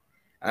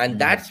 And Mm.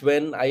 that's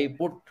when I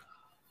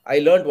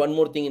learned one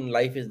more thing in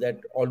life is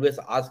that always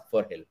ask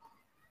for help.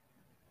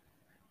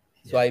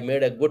 So Yeah. I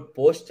made a good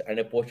post and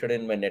I posted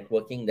in my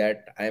networking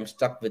that I am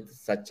stuck with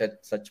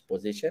such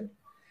position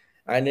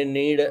and I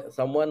need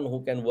someone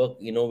who can work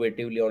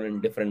innovatively on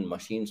in different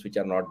machines which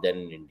are not there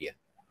in India.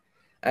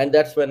 And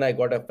that's when I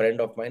got a friend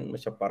of mine,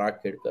 Mr.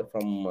 Parag Kedkar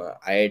from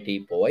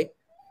IIT Powai.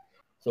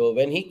 So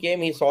when he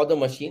came, he saw the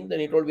machine. Then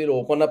he told, we'll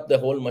open up the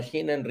whole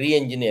machine and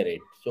re-engineer it.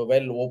 So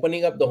while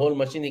opening up the whole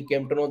machine, he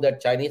came to know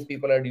that Chinese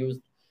people had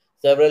used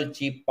several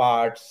cheap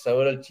parts,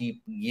 several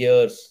cheap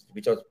gears,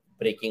 which was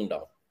breaking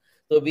down.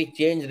 So we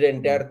changed the Mm.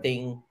 entire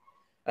thing.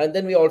 And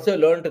then we also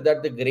learned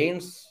that the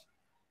grains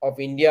of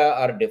India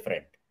are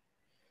different.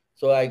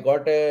 So I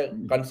got a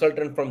Mm.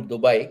 consultant from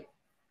Dubai.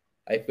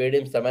 I paid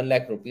him 7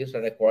 lakh rupees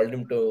and I called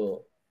him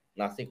to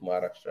Nasik,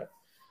 Maharashtra.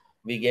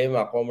 We gave him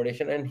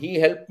accommodation and he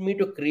helped me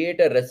to create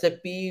a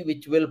recipe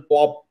which will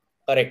pop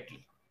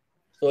correctly.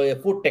 So a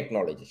food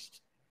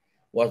technologist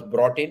was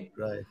brought in,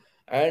 Right.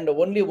 and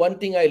only one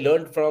thing I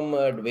learned from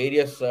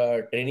various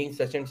training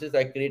sessions is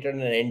I created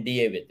an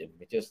NDA with him,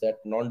 which is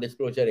that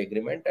non-disclosure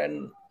agreement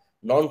and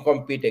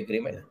non-compete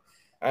agreement,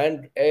 Yeah.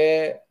 and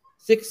a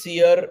 6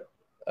 year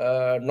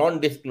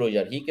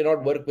non-disclosure. He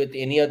cannot work with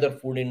any other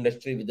food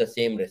industry with the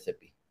same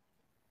recipe.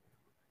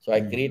 So I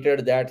Mm.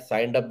 created that,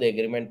 signed up the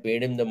agreement,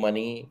 paid him the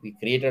money. We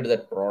created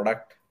that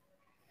product,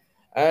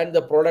 and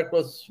the product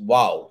was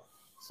wow.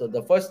 So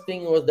the first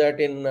thing was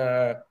that in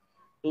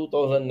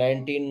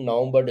 2019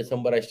 November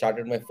December I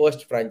started my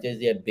first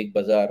franchisee at Big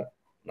Bazaar,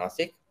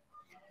 Nasik,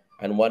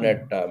 and one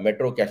at Mm.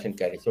 Metro Cash and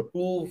Carry. So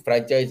two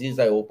franchisees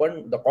I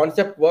opened. The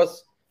concept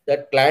was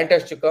that client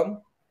has to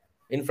come.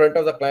 In front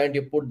of the client,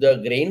 you put the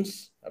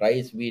grains,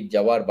 rice, wheat,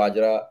 jawar,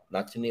 bajra,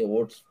 nachni,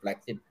 oats,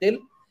 flaxseed, till,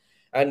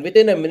 and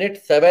within a minute,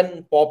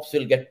 7 pops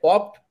will get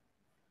popped,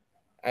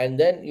 and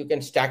then you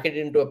can stack it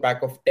into a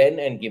pack of 10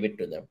 and give it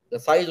to them. The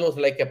size was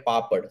like a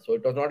papad, so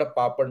it was not a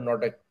papad,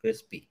 not a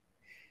crispy.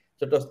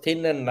 So it was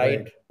thin and light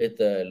Right. with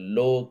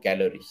low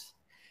calories.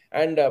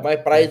 And my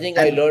Yeah. pricing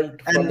I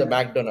learned from the And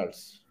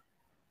McDonald's.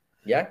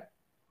 Yeah,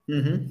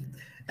 mhm.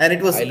 And it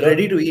I was learned.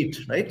 ready to eat,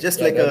 right? Just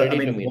Yeah, like the a, I ready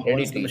to mean, eat,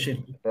 ready once to the eat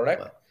machine.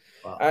 product. Wow.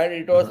 Wow. And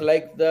it was Uh-huh.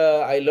 like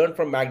I learned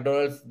from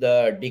McDonald's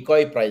the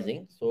decoy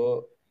pricing.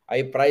 So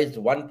I priced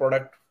one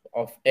product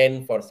of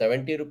 10 for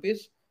 70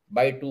 rupees,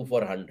 buy two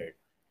for 100.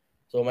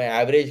 So my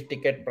average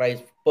ticket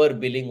price per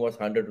billing was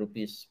 100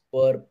 rupees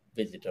per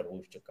visitor who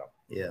used to come.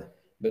 Yeah.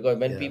 Because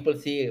when Yeah. people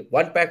see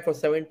one pack for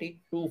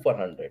 70, two for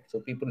 100. So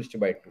people used to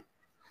buy two.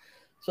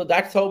 So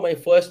that's how my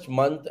first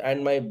month,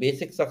 and my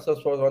basic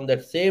success was on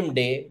that same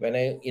day when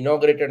I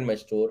inaugurated my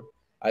store.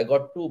 I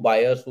got two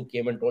buyers who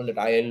came and told that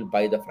I'll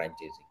buy the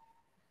franchisee.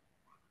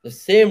 The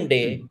same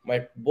day, Hmm.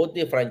 my both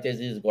the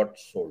franchises got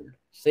sold.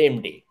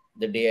 Same day,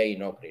 the day I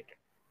inaugurated.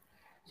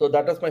 So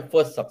that was my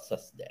first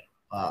success there.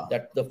 Wow.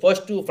 That the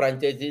first two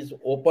franchises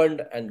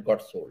opened and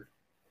got sold.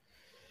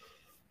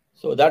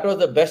 So that was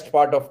the best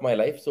part of my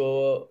life.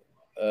 So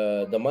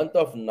the month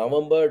of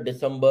November,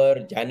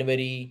 December,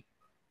 January,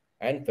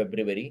 and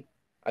February,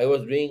 I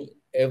was doing,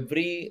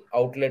 every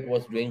outlet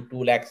was doing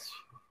 2 lakhs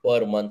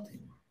per month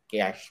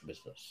cash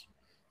business.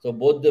 So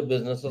both the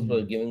businesses were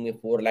Hmm. giving me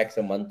 4 lakhs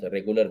a month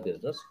regular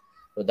business.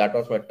 So that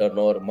was my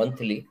turnover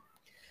monthly.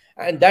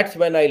 And that's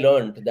when I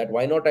learned that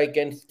why not I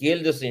can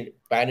scale this in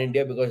pan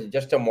India, because it's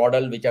just a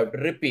model which I have to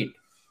repeat.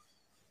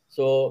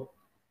 So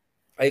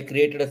I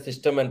created a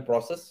system and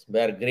process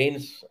where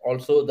grains,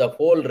 also the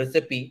whole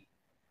recipe,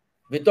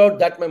 without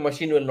that my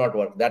machine will not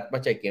work. That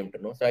much I came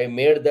to know. So I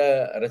made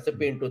the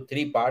recipe into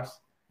three parts.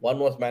 One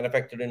was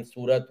manufactured in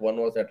Surat, one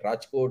was at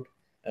Rajkot,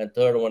 and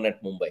third one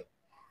at Mumbai.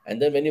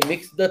 And then when you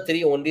mix the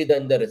three, only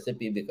then the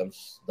recipe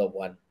becomes the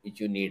one which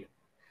you need.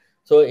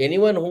 So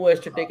anyone who has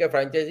to take a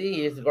franchisee,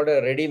 he's got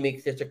a ready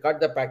mix. He has to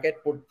cut the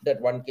packet, put that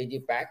 1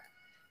 kg pack,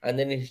 and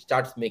then he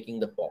starts making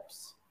the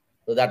pops.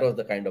 So that was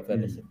the kind of a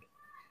Hmm. recipe,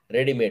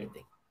 ready-made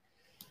thing.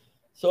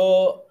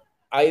 So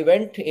I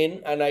went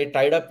in and I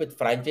tied up with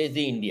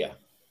Franchisee India,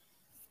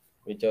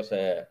 which was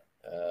a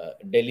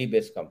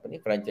Delhi-based company,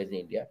 Franchisee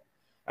India,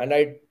 and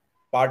I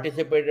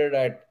participated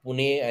at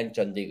Pune and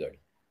Chandigarh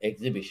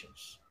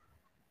exhibitions,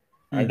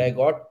 and I Hmm.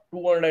 got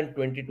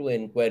 222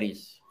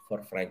 inquiries for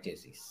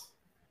franchisees.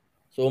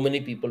 So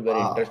many people were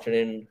Wow. interested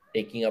in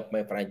taking up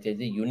my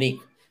franchisee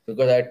unique,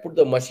 because I had put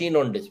the machine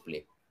on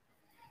display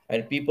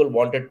and people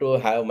wanted to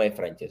have my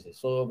franchises.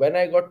 So when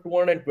I got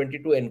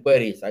 222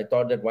 inquiries, I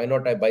thought that why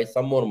not I buy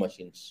some more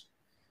machines,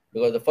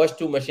 because the first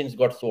two machines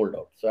got sold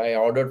out. So I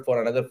ordered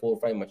for another 4 or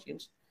 5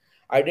 machines.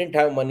 I didn't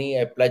have money.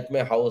 I pledged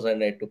my house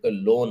and I took a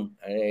loan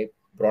and I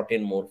brought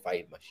in more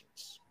 5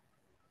 machines.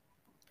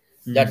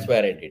 That's Hmm.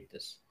 where I did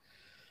this.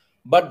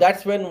 But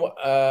that's when,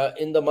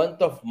 in the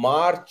month of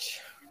March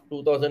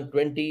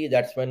 2020,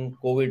 that's when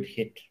COVID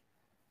hit.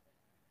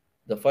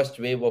 The first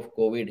wave of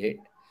COVID hit.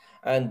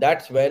 And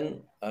that's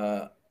when,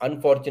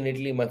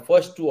 unfortunately, my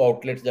first two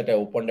outlets that I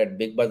opened at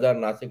Big Bazaar,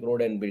 Nasik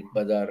Road, and Big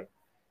Bazaar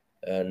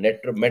At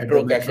the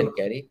Metro Cash and metro.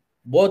 Carry,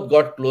 both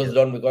got Yeah. closed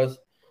down, because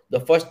the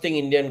first thing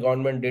Indian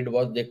government did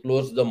was they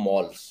closed the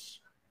malls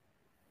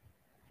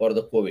for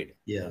the COVID.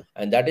 Yeah.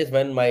 And that is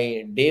when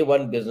my day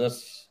one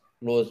business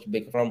closed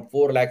from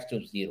 4 lakhs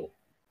to zero.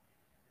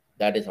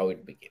 That is how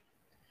it became.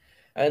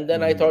 And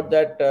then I thought Hmm.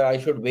 that I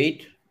should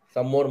wait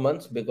some more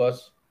months,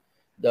 because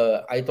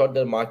I thought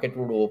the market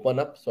would open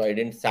up. So I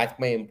didn't sack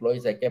my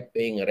employees. I kept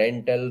paying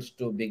rentals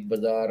to Big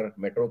Bazaar,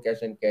 Metro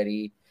Cash and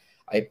Carry.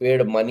 I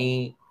paid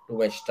money to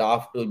my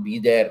staff to be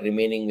there,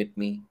 remaining with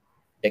me,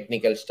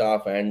 technical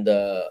staff and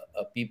the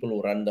people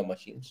who run the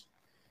machines.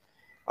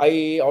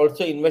 I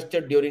also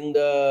invested during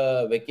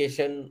the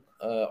vacation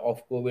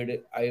of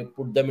COVID. I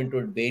put them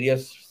into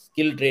various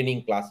skill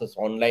training classes,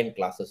 online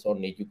classes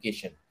on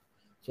education,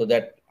 so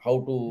that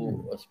how to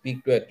Hmm.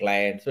 speak to a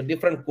client. So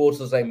different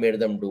courses I made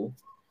them do.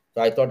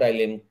 So I thought I'll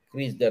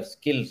increase their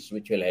skills,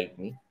 which will help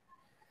me.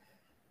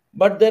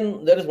 But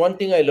then there is one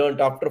thing I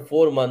learned after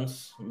 4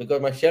 months,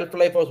 because my shelf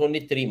life was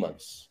only 3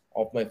 months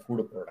of my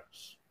food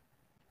products.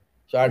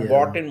 So I had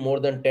bought Yeah. in more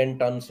than 10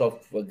 tons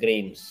of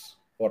grains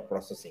for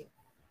processing.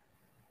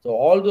 So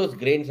all those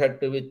grains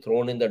had to be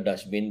thrown in the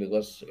dustbin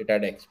because it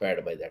had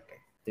expired by that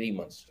time, 3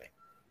 months time.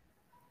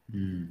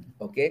 Hmm.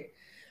 Okay,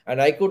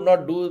 and I could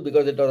not do,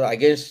 because it was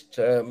against,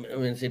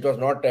 means it was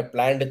not a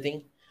planned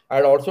thing. I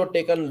had also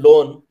taken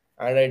loan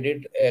and I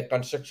did a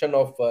construction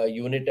of a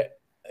unit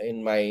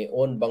in my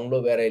own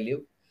bungalow where I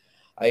live.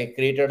 I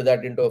created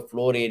that into a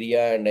floor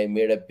area and I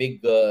made a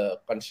big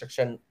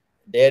construction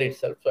there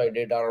itself. So I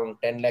did around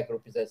 10 lakh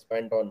rupees I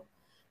spent on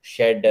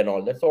shed and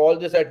all that. So all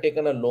this I had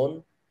taken a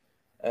loan,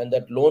 and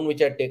that loan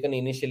which I had taken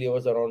initially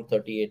was around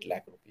 38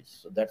 lakh rupees.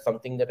 So that's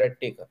something that I'd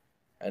taken.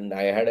 And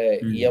I had a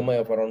Hmm. EMI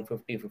of around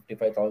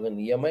 55,000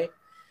 EMI,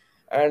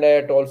 and I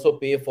had to also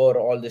pay for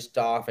all the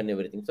staff and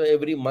everything. So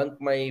every month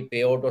my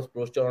payout was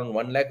close to around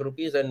 1 lakh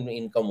rupees and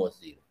income was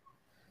zero.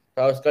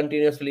 So I was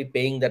continuously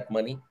paying that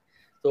money.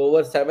 So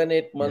over 7,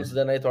 8 months, Yeah.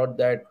 then I thought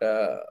that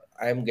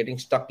I'm getting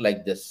stuck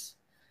like this.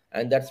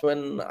 And that's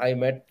when I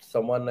met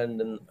someone, and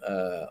then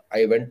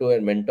I went to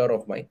a mentor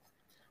of mine,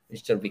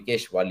 Mr.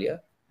 Vikesh Walia,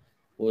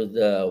 who is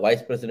the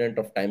vice president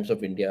of Times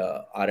of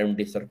India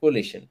RMD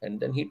circulation. And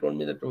then he told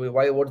me that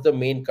why, what's the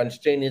main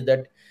constraint is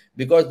that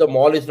because the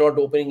mall is not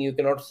opening, you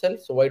cannot sell.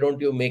 So why don't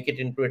you make it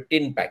into a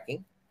tin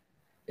packing,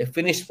 a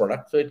finished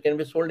product, so it can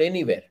be sold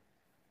anywhere.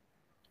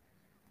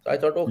 So I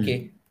thought,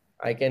 okay,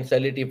 I can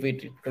sell it. If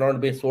it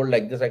cannot be sold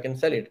like this, I can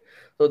sell it.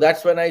 So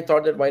that's when I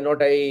thought that why not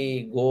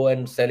I go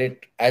and sell it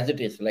as it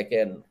is, like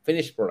a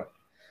finished product.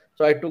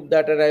 So I took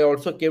that, and I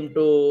also came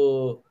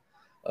to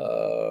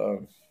uh,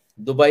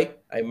 Dubai.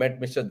 I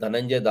met Mr.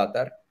 Dhananjay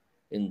Datar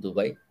in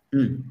Dubai,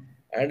 Mm.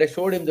 and I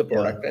showed him the Yeah.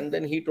 product. And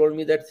then he told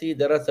me that, see,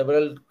 there are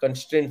several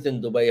constraints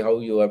in Dubai how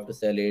you have to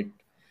sell it,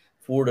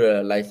 food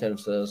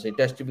licenses. It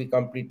has to be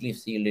completely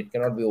sealed. It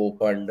cannot be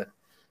opened.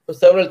 So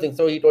several things.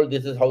 So he told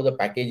this is how the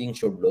packaging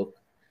should look.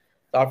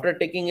 So after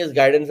taking his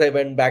guidance, I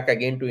went back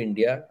again to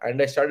India,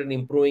 and I started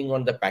improving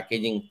on the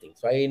packaging thing.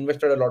 So I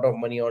invested a lot of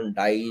money on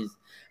dyes,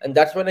 and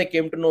that's when I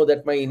came to know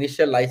that my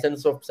initial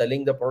license of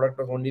selling the product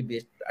was only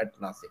based at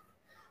Nasik.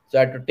 So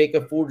I had to take a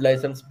food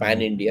license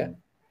pan India.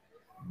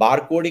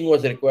 Barcoding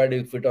was required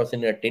if it was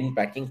in a tin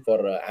packing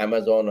for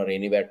Amazon or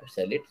anywhere to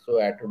sell it.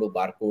 So I had to do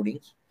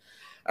barcodings,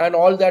 and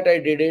all that I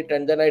did it.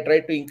 And then I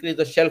tried to increase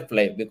the shelf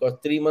life because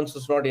 3 months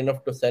is not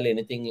enough to sell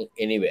anything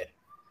anywhere.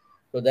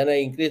 So then I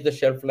increased the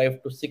shelf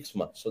life to 6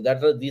 months. So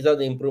these are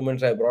the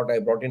improvements I brought. I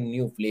brought in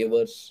new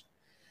flavors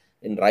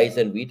in rice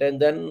and wheat, and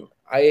then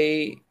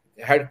I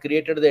had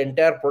created the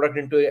entire product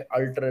into a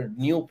ultra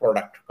new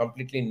product,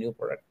 completely new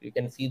product. You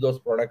can see those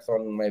products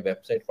on my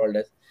website called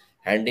as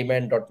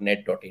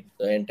handyman.net.in.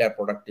 The entire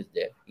product is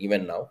there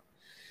even now.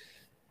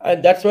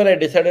 And that's when I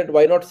decided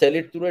why not sell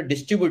it through a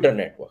distributor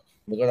network,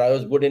 because I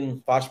was good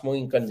in fast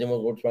moving consumer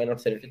goods. Why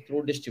not sell it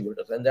through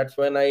distributors? And that's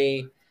when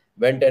I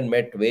went and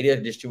met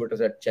various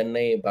distributors at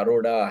Chennai,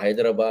 Baroda,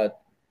 Hyderabad,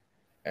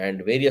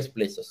 and various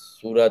places,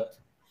 Surat.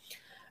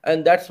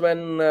 And that's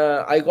when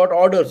I got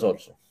orders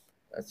also.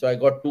 So I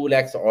got 2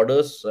 lakhs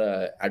orders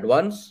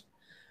advance,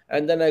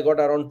 and then I got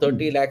around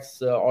 30 Mm.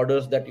 lakhs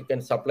orders that you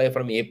can supply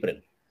from April.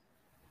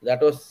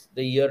 That was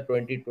the year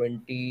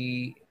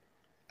 2020,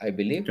 I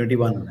believe.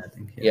 21, I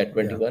think. Yeah, Yeah. Yeah.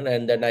 21.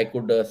 And then I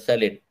could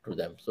sell it to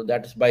them. So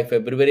that's by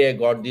February I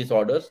got these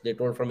orders. They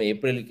told from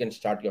April you can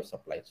start your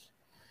supplies.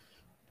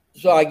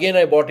 So again,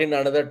 I bought in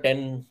another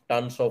 10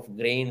 tons of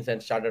grains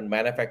and started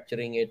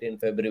manufacturing it in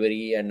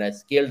February, and I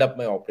scaled up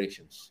my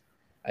operations.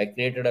 I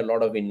created a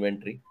lot of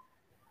inventory,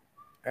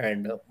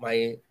 and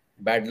my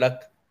bad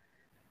luck,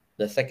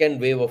 the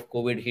second wave of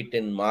COVID hit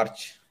in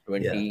March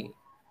Yeah.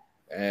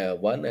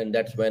 21, and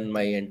that's when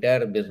my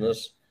entire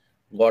business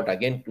got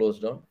again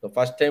closed down. The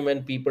first time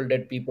when people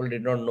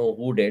did not know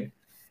who did.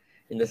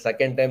 In the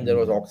second time, there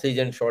was Mm.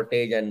 oxygen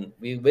shortage, and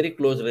we very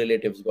close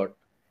relatives got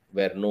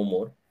were no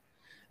more,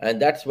 and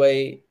that's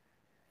why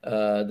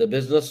the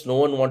business, no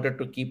one wanted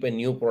to keep a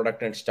new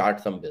product and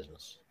start some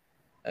business.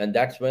 And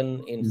that's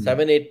when in Mm.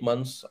 7 8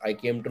 months I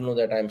came to know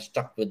that I'm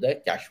stuck with the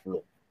cash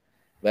flow,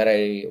 where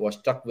I was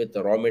stuck with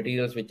the raw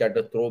materials which I had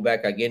to throw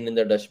back again in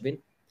the dustbin.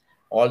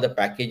 All the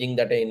packaging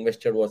that I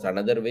invested was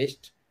another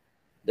waste.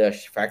 The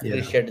factory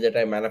Yeah. shed that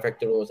I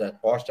manufactured was a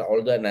cost,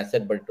 although an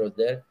asset, but it was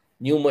there.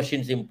 New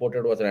machines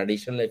imported was an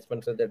additional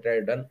expense that I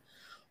had done.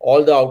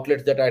 All the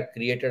outlets that I had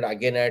created,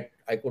 again,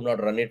 I could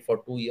not run it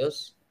for 2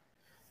 years.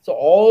 So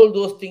all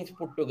those things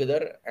put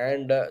together,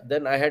 and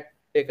then I had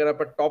taken up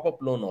a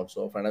top-up loan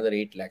also of another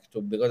 8 lakhs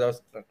too, because I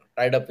was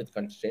tied up with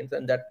constraints,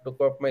 and that took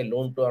up my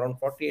loan to around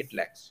 48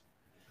 lakhs.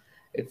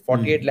 At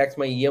 48 Mm. lakhs,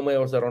 my EMI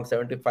was around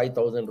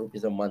 75,000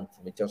 rupees a month,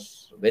 which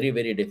was very,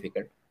 very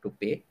difficult to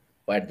pay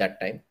at that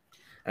time,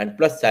 and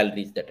plus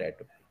salaries that I had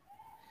to pay.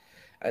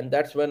 And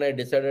that's when I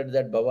decided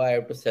that Baba, I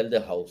have to sell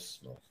the house.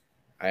 No,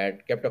 I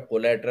had kept a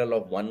collateral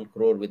of 1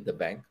 crore with the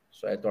bank,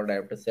 so I thought I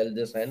have to sell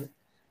this and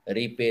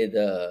repay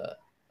the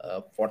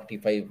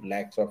 45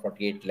 lakhs or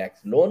 48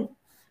 lakhs loan,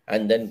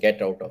 and then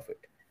get out of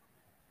it.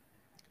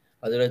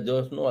 Otherwise, there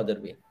was no other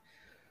way.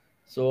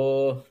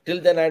 So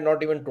till then, I had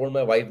not even told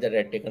my wife that I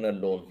had taken a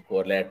loan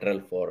collateral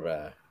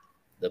for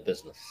the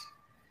business.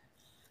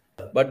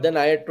 But then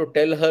I had to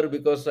tell her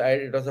because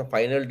it was a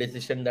final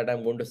decision that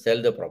I'm going to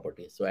sell the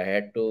property. So I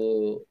had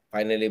to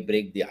finally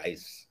break the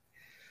ice.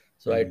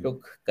 So I Mm.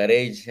 took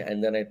courage,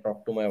 and then I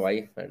talked to my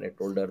wife, and I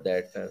told her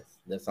that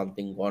there's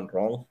something gone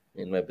wrong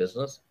in my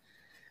business.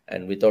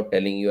 And without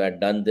telling you, I'd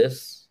done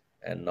this,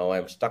 and now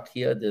I'm stuck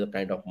here. There's a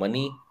kind of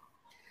money.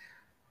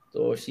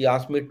 So she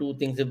asked me two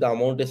things. If the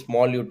amount is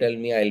small, you tell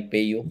me, I'll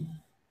pay you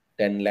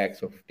 10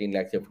 lakhs or 15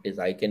 lakhs. If it is,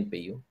 I can pay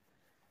you,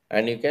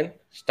 and you can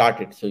start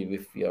it. So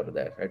if you're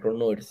there, I don't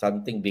know, it's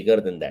something bigger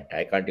than that.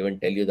 I can't even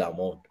tell you the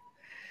amount.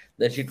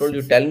 Then she told,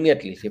 you tell me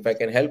at least. If I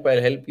can help,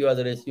 I'll help you.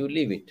 Otherwise, you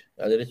leave it.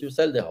 Otherwise, you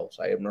sell the house.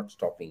 I am not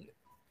stopping you.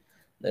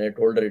 Then I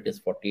told her it is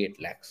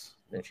 48 lakhs.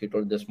 Then she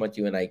told, this much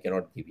even I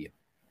cannot give you.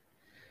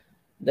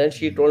 Then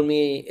she told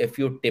me a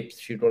few tips.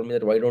 She told me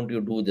that why don't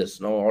you do this?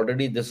 Now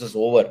already this is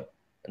over.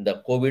 And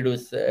the COVID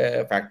is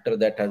a factor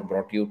that has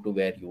brought you to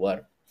where you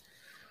are.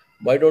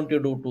 why don't you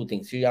do two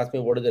things? She asked me,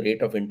 what is the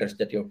rate of interest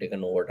that you have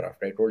taken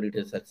overdraft? I told it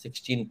is at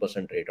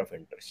 16% rate of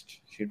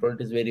interest. She told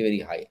it is very, very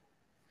high.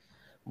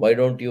 Why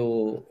didn't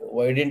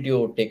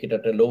you take it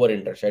at a lower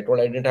interest? I told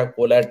I didn't have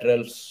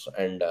collaterals,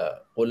 and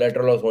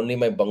collateral was only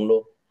my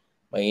bungalow.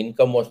 My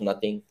income was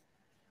nothing.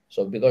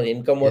 So because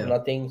income was Yeah.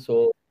 nothing,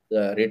 so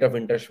the rate of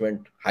interest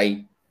went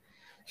high.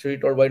 So he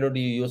told, why don't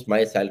you use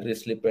my salary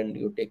slip and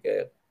you take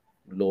a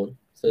loan?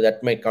 So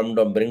that might come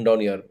down, bring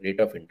down your rate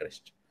of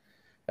interest.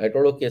 I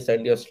told, okay,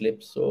 send your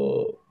slip.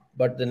 So,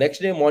 but the next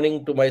day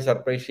morning, to my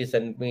surprise, she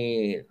sent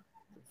me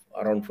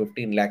around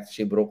 15 lakhs.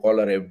 She broke all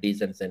her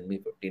FDs and sent me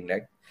 15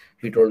 lakhs.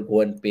 She told,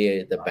 go and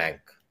pay the bank.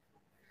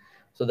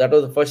 So that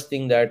was the first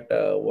thing that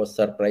was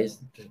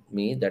surprised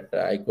me, that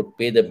I could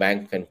pay the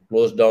bank and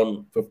close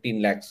down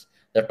 15 lakhs.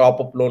 The top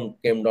up loan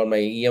came down, my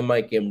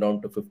EMI came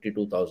down to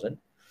 52,000.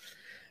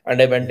 And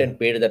I went Yeah. and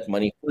paid that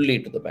money fully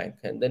to the bank.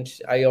 And then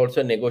I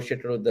also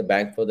negotiated with the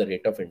bank for the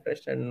rate of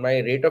interest. And my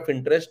rate of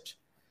interest,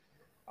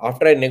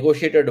 after I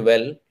negotiated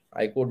well,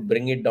 I could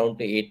bring it down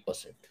to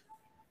 8%.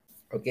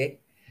 Okay.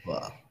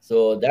 Wow.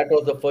 So that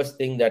was the first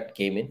thing that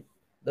came in.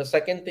 The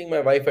second thing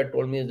my wife had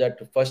told me is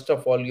that first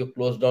of all, you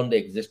close down the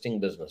existing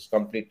business,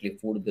 completely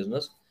food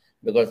business,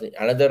 because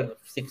another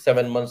 6,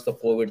 7 months the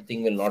COVID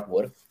thing will not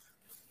work.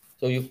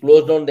 So you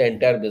close down the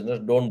entire business,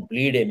 don't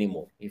bleed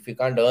anymore. If you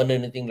can't earn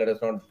anything, let us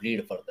not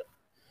bleed further.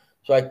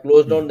 So I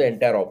closed down the Hmm.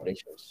 entire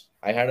operations.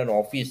 I had an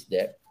office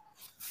there.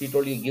 She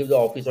told you give the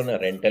office on a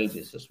rental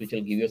basis, which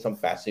will give you some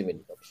passive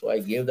income. So I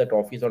gave that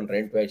office on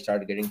rent where I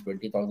started getting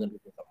 20,000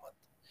 rupees a month.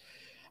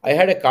 I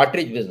had a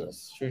cartridge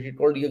business. So she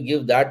told you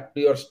give that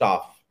to your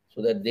staff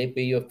so that they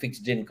pay you a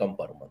fixed income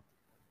per month.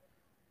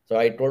 So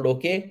I told,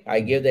 okay, I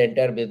Hmm. gave the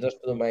entire business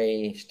to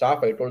my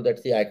staff. I told that,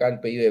 see, I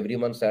can't pay you every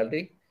month's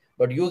salary,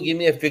 but you give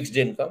me a fixed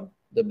income.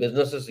 The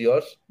business is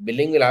yours.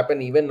 Billing will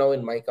happen even now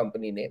in my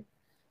company name,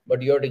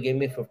 but you have to give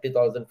me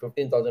 50,000,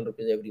 15,000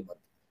 rupees every month,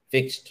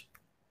 fixed.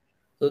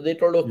 So they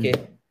told, okay,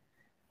 Hmm.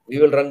 we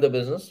will run the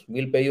business.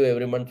 We'll pay you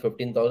every month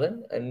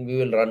 15,000 and we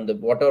will run the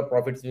whatever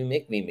profits we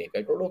make, we make.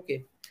 I told,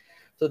 okay.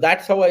 So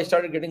that's how I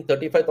started getting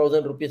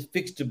 35,000 rupees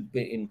fixed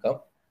income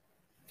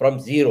from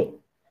zero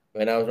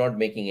when I was not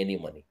making any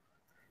money.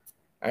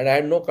 And I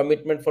had no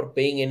commitment for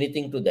paying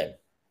anything to them.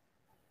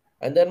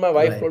 And then my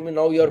wife Right. told me,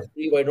 now you're Right.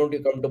 free. Why don't you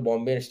come to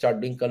Bombay and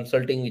start doing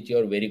consulting, which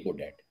you're very good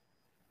at?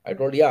 I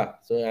told, yeah.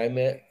 So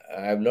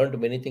I've learned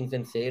many things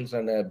in sales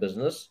and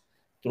business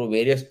through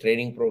various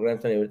training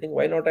programs and everything.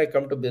 Why not I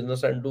come to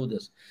business and do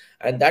this?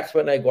 And that's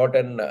when I got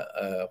an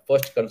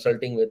first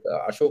consulting with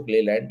Ashok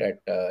Leyland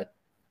at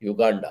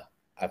Uganda,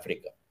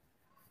 Africa.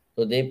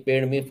 So they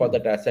paid me for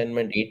that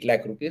assignment 8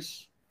 lakh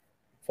rupees,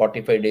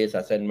 45 days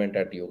assignment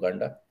at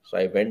Uganda. So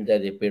I went there,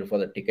 they paid for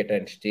the ticket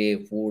and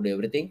stay, food,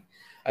 everything.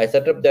 I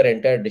set up their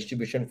entire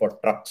distribution for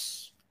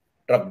trucks,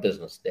 truck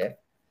business there,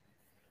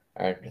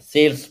 and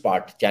sales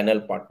part,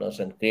 channel partners,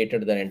 and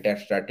created their entire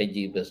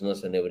strategy,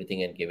 business, and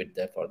everything, and gave it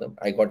there for them.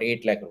 I got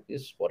 8 lakh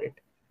rupees for it.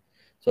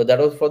 So that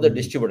was for the Hmm.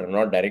 distributor,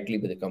 not directly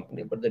with the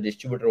company, but the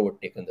distributor who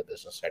had taken the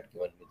business had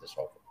given me this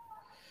offer.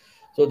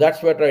 So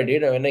that's what I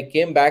did. And when I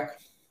came back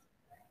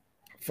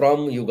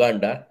from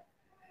Uganda,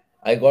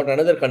 I got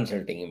another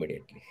consulting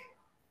immediately.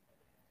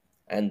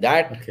 And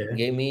that Okay.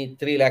 gave me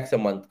 3 lakhs a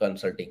month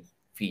consulting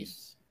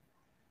fees.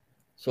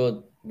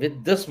 So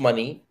with this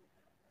money,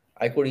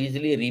 I could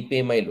easily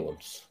repay my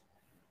loans.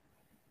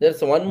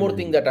 There's one more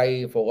thing Hmm. that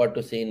I forgot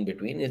to say in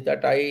between is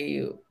that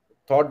I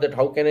thought that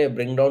how can I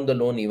bring down the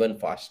loan even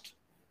fast?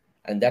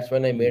 And that's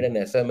when I made Hmm.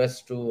 an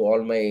SMS to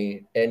all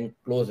my 10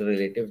 close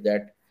relatives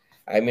that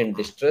I'm in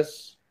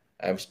distress,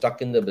 I'm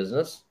stuck in the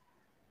business,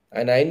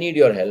 and I need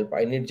your help.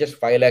 I need just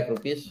 5 lakh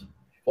rupees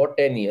for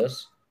 10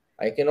 years.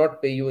 I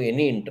cannot pay you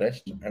any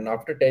interest, and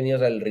after 10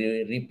 years, I'll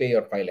repay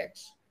your 5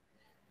 lakhs.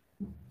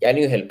 Can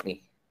you help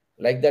me?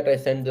 Like that, I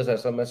sent this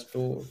SMS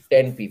to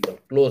 10 people,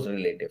 close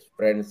relatives,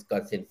 friends,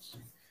 cousins.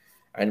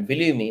 And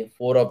believe me,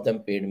 four of them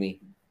paid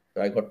me.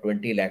 So I got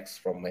 20 lakhs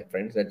from my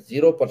friends at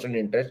 0%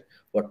 interest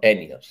for 10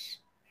 years.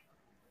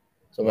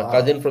 So my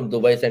cousin Wow. from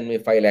Dubai sent me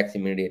 5 lakhs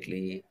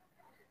immediately.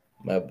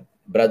 My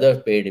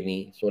brother paid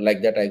me. So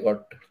like that, I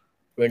got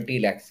 20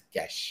 lakhs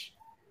cash.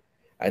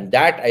 And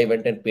that I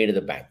went and paid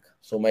the bank.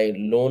 So my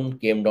loan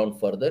came down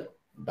further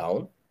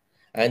down.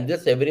 And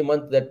this every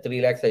month that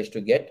 3 lakhs I used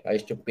to get, I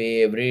used to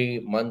pay every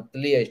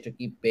monthly, I used to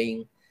keep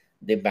paying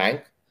the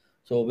bank.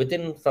 So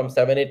within some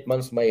 7, 8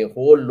 months, my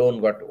whole loan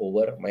got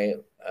over. My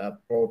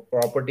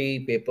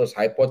property papers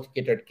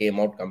hypothecated came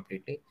out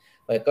completely.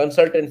 My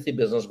consultancy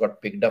business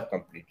got picked up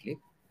completely.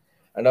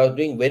 And I was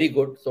doing very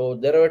good. So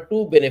there were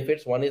two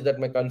benefits. One is that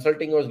my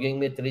consulting was giving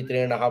me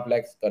 3.5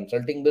 lakhs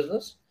consulting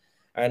business,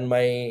 and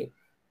my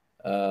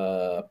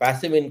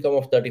passive income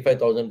of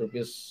 35,000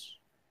 rupees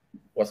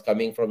was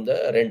coming from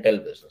the rental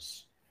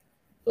business.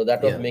 So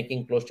that was Yeah.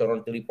 making close to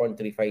around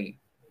 3.35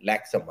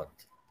 lakhs a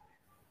month,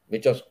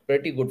 which was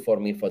pretty good for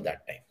me for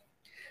that time.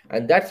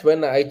 And that's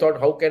when I thought,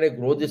 how can I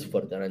grow this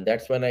further? And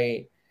that's when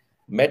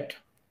met,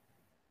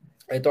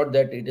 I thought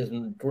that it is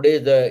today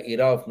is the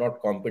era of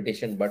not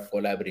competition but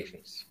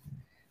collaborations.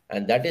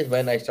 And that is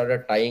when I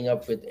started tying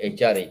up with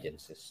HR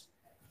agencies.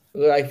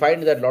 Because I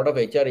find that a lot of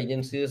HR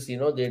agencies, they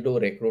do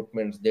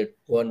recruitments, they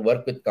go and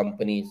work with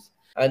companies.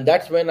 And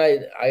that's when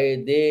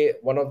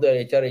one of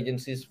the HR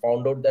agencies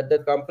found out that the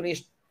company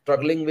is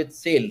struggling with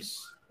sales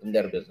in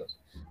their business.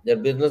 Their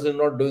business is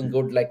not doing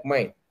good like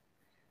mine.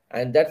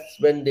 And that's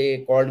when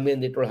they called me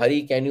and they told,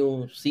 Hari, can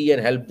you see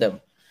and help them?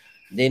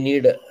 They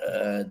need,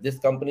 this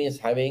company is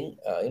having,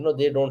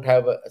 they don't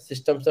have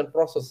systems and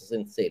processes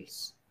in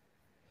sales.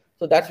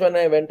 So that's when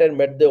I went and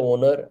met the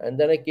owner, and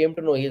then I came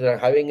to know he's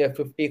having a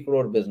 50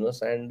 crore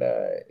business, and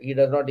he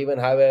does not even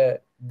have a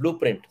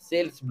blueprint,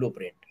 sales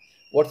blueprint.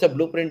 What's a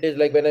blueprint is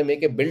like when I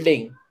make a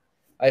building,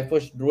 I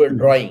first do a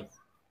drawing,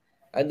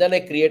 and then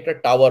I create a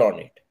tower on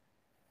it.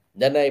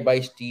 Then I buy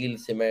steel,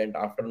 cement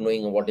after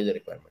knowing what is the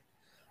requirement.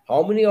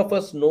 How many of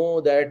us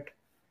know that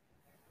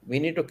we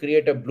need to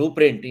create a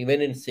blueprint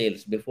even in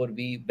sales before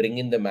we bring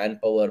in the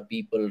manpower,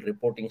 people,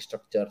 reporting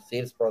structure,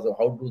 sales process?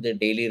 How do they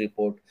daily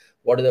report?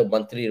 What is the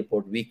monthly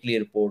report, weekly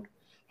report?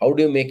 How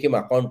do you make him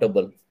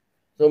accountable?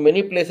 So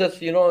many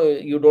places, you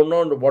don't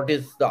know what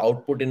is the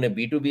output in a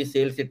B2B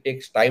sales. It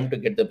takes time to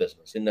get the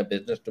business in a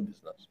business to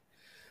business.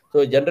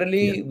 So Yeah.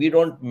 generally, we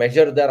don't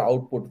measure their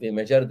output, we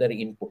measure their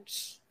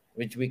inputs,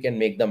 which we can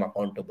make them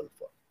accountable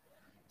for.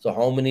 So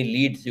how many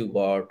leads you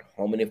got,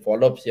 how many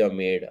follow-ups you have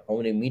made, how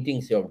many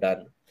meetings you have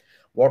done,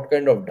 what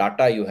kind of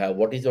data you have,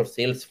 what is your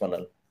sales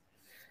funnel.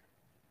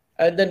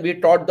 And then we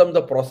taught them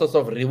the process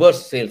of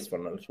reverse sales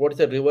funnels. What is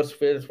a reverse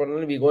sales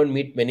funnel? We go and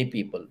meet many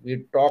people.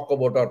 We talk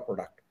about our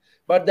product.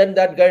 But then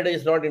that guy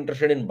is not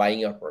interested in buying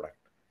your product.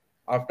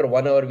 After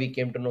 1 hour, we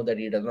came to know that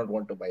he does not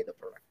want to buy the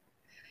product.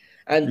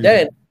 And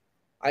then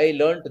I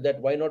learned that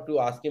why not to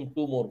ask him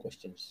two more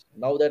questions.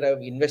 Now that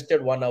I've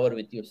invested 1 hour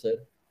with you, sir,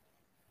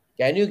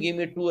 can you give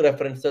me two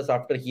references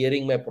after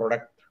hearing my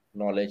product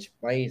knowledge,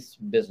 my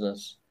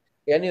business?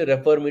 Can you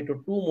refer me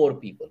to two more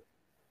people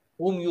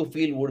whom you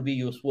feel would be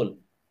useful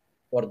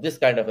for this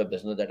kind of a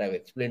business that I've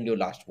explained to you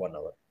last 1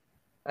 hour?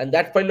 And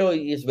that fellow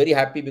is very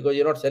happy because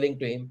you're not selling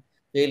to him.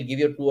 They'll give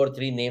you two or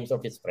three names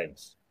of his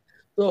friends.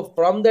 So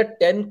from the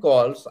 10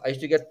 calls, I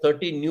used to get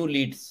 30 new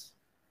leads.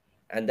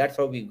 And that's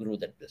how we grew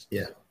that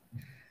Yeah. business.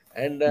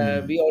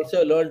 And we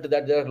also learned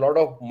that there a lot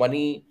of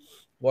money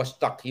was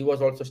stuck. He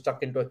was also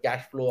stuck into a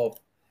cash flow of,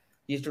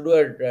 he used to do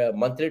a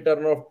monthly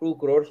turnover of 2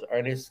 crores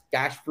and his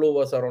cash flow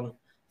was around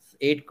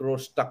 8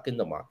 crores stuck in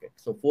the market.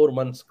 So 4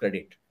 months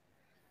credit.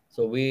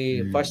 So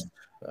we first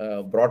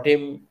brought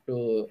him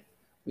to,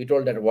 we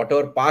told that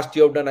whatever past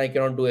you have done, I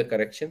cannot do a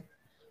correction.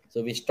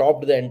 So we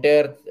stopped the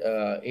entire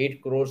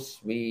 8 crores.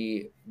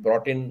 We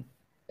brought in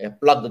a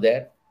plug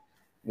there.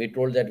 We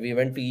told that we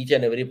went to each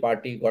and every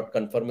party, got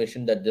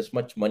confirmation that this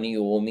much money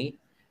you owe me.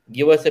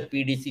 Give us a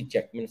PDC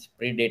check, means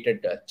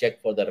predated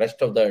check for the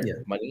rest of the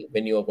Yeah. money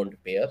when you are going to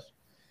pay us.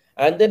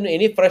 And then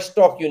any fresh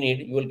stock you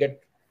need, you will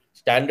get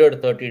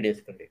standard 30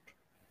 days credit.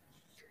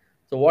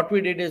 So what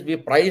we did is we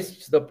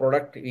priced the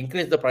product,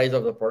 increased the price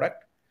of the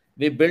product.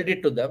 We built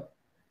it to them.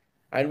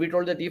 And we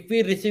told that if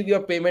we receive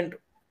your payment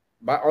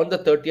on the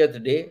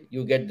 30th day,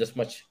 you get this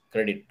much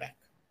credit back.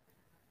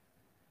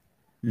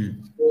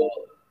 So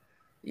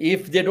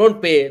if they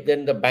don't pay,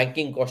 then the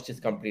banking cost is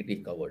completely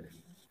covered.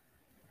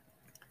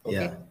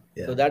 Yeah. Okay.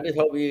 Yeah. So that is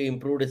how we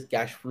improved his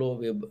cash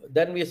flow.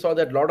 Then we saw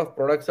that a lot of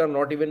products are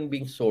not even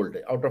being sold.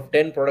 Out of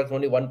 10 products,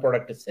 only one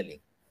product is selling.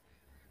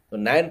 So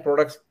 9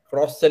 products,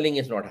 cross-selling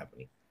is not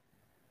happening.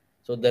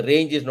 So the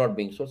range is not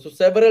being sold. So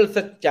several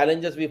such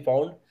challenges we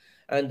found.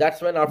 And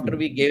that's when after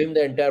we gave him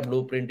the entire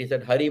blueprint, he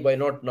said, Hari, why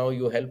not now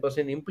you help us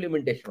in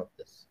implementation of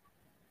this?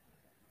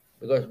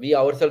 Because we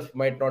ourselves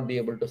might not be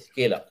able to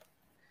scale up.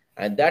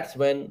 And that's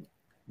when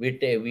we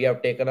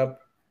have taken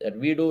up that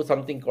we do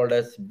something called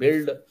as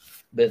build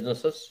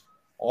businesses,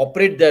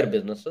 operate their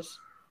businesses,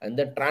 and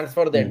then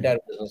transfer the entire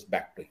business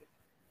back to you.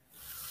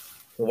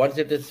 So once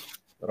it is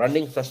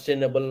running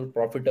sustainable,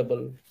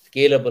 profitable,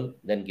 scalable,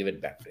 then give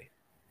it back to him.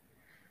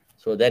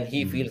 So then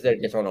he feels that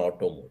it's on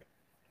auto mode.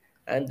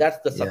 And that's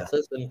the Yeah.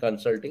 success in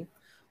consulting.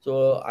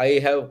 So I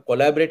have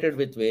collaborated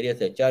with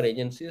various HR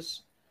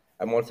agencies.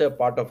 I'm also a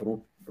part of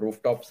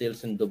rooftop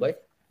sales in Dubai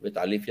with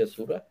Alifia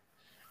Sura.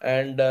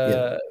 And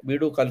Yeah. we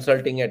do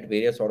consulting at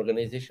various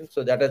organizations.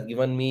 So that has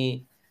given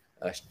me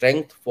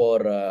strength for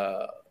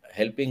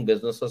helping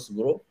businesses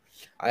grow.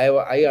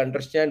 I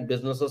understand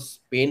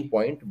businesses pain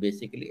point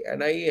basically,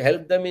 and I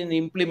help them in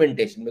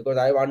implementation because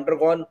I've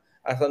undergone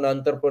as an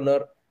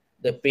entrepreneur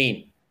the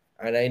pain,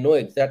 and I know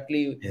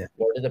exactly Yeah.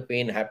 what is the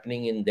pain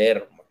happening in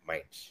their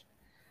minds,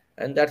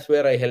 and that's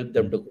where I help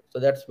them to go. So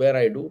that's where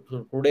I do.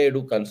 So today I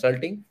do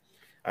consulting,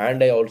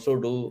 and I also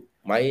do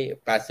my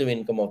passive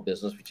income of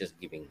business, which is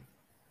giving.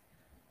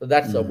 So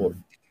that's about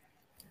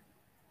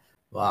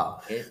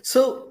Wow. it.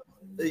 So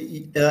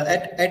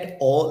at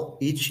all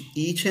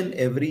each and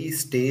every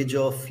stage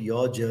of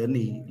your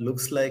journey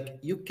looks like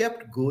you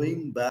kept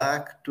going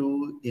back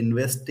to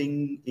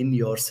investing in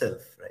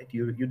yourself, right?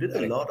 You did a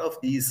Correct. lot of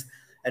these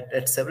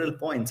at several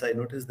points. I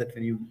noticed that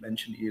when you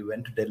mentioned you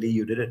went to Delhi,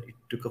 you did it. You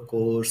took a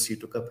course, you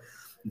took up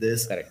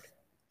this, Correct.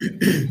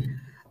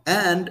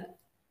 and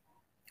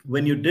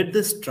when you did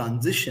this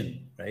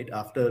transition, right,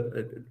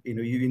 after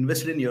you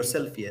invested in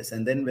yourself, yes,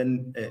 and then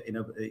when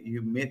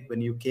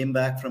when you came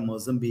back from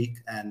Mozambique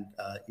and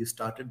you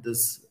started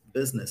this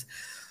business,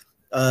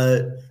 uh,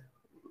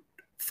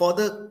 for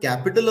the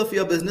capital of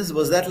your business,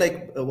 was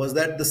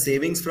that the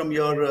savings from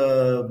your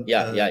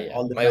Yeah.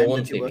 all the My time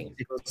own that you worked? savings.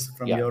 It was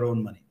from Yeah, your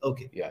own money.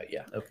 Okay, yeah.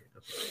 okay, okay.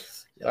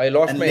 So Yeah, I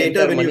lost and my later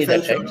entire when you money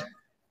fell that short, time.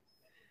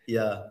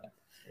 yeah,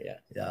 Yeah,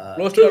 yeah,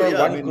 close to true, around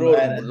yeah. I 1 mean, crore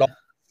man, loss,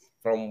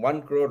 from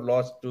 1 crore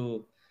loss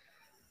to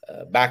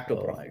back to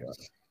oh my God,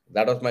 profits.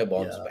 That was my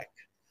bounce yeah. back.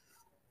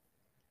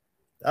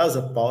 That was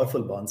a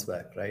powerful bounce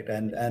back, right? Yeah,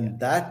 And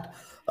that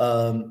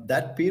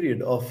that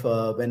period of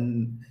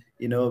when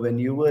when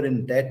you were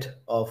in debt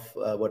of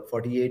what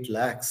 48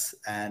 lakhs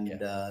yeah.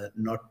 and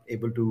not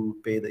able to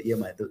pay the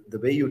EMI, the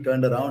way you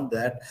turned around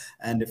that,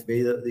 and if way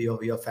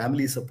your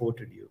family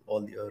supported you,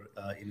 all your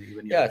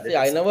even your Yeah, see,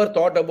 I relatives never supported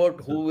thought about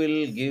you. who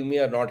will give me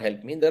or not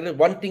help me. There is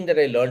one thing that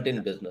I learned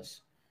in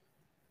business.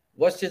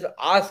 First is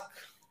ask,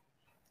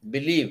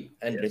 believe,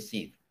 and Yeah,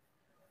 receive.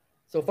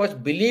 So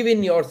first believe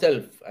in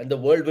yourself and the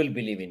world will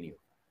believe in you.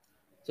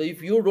 So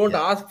if you don't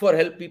yeah, ask for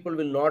help, people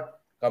will not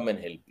come and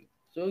help you.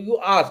 So you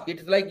ask.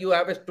 It's like you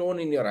have a stone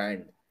in your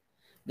hand.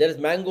 There is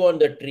mango on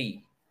the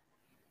tree.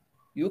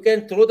 You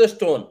can throw the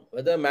stone.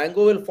 Whether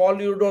mango will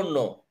fall, you don't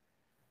know.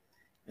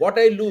 What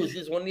I lose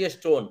is only a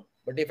stone.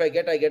 But if I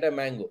get a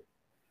mango.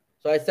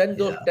 So I sent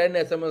those yeah, 10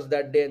 SMS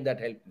that day and that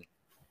helped me.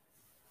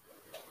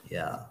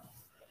 yeah.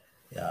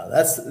 Yeah,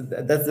 that's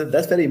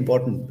very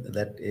important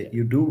that Yeah.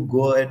 you do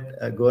go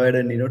ahead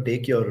and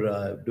take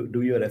your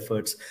do your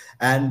efforts.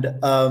 And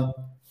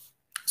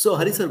so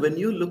Hari sir, when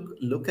you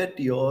look at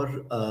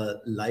your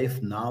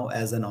life now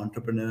as an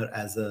entrepreneur,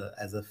 as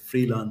a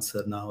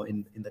freelancer now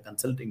in the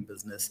consulting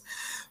business,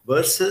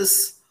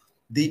 versus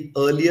the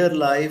earlier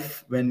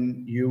life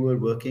when you were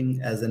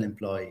working as an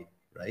employee,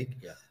 right?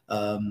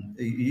 Yeah.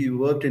 You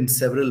worked in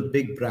several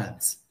big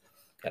brands.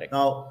 Correct.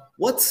 Now,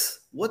 what's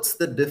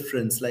the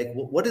difference? Like,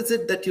 what is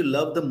it that you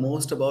love the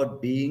most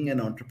about being an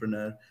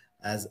entrepreneur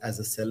as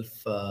a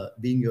self,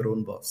 being your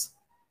own boss?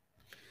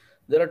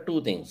 There are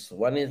two things.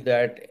 One is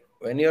that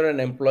when you're an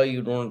employee,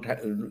 you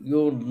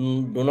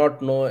do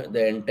not know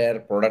the entire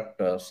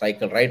product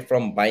cycle, right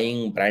from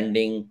buying,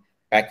 branding,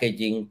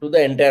 packaging to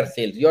the entire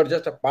sales. You're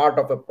just a part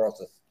of a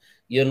process.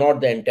 You're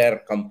not the entire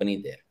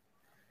company there.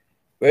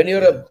 When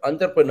you're Yeah, an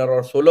entrepreneur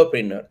or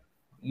solopreneur,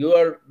 you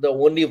are the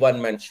only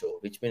one man show,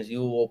 which means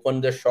you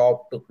open the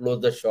shop to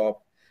close the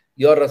shop.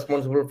 You're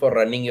responsible for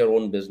running your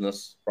own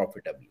business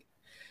profitably.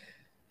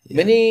 yeah,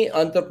 Many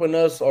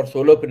entrepreneurs or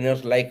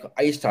solopreneurs, like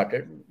I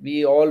started,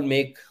 we all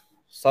make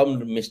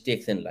some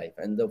mistakes in life.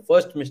 And the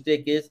first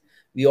mistake is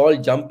we all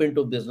jump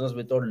into business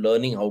without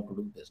learning how to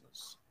do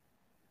business.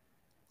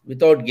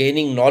 Without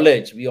gaining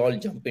knowledge, we all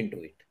jump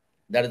into it.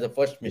 That is the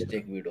first yeah,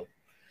 mistake we do.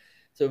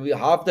 So we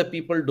half the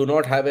people do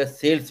not have a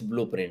sales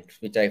blueprint,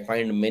 which I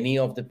find many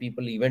of the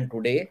people even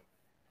today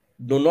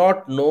do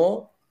not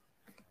know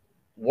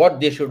what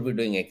they should be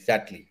doing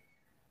exactly.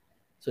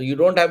 So you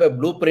don't have a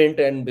blueprint,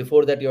 and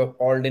before that you have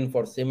called in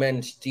for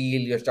cement,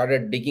 steel. You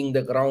started digging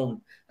the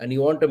ground, and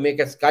you want to make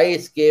a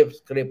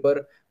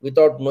skyscraper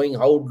without knowing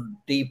how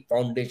deep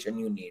foundation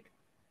you need.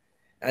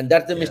 And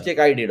that's the yeah, mistake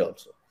I did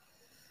also.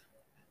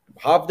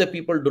 Half the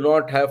people do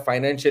not have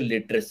financial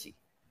literacy.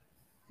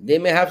 They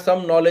may have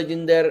some knowledge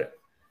in their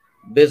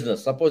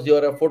business. Suppose you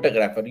are a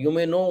photographer, you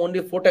may know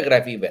only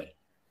photography well,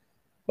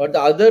 but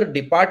the other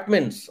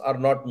departments are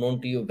not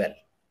known to you well.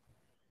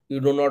 You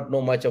do not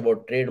know much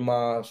about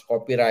trademarks,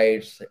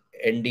 copyrights,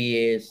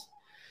 NDAs.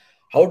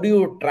 How do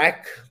you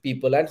track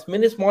people? And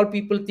many small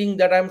people think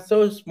that I'm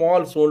so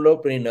small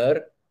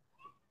solopreneur,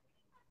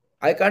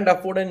 I can't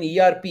afford an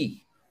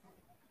ERP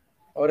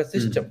or a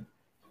system. mm,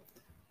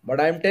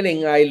 But I'm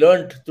telling, I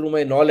learned through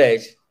my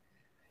knowledge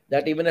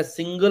that even a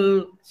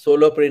single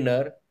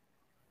solopreneur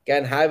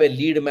can have a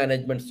lead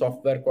management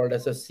software called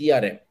as a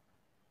CRM.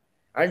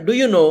 And do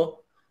you know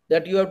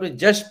that you have to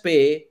just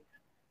pay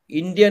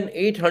Indian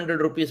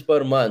 800 rupees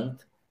per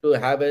month to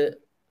have a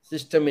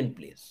system in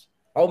place?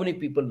 How many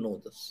people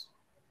know this?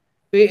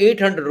 Pay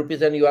 800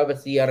 rupees and you have a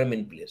CRM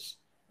in place,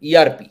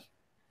 ERP,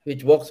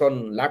 which works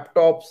on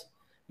laptops,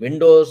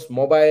 Windows,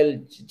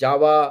 mobile,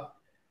 Java,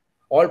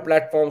 all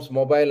platforms,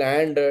 mobile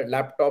and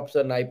laptops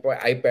and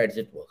iPads,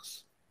 it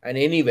works. And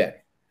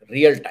anywhere,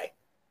 real time.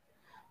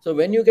 So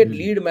when you get mm,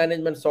 lead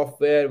management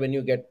software, when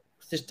you get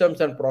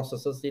systems and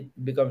processes, it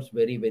becomes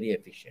very, very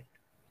efficient.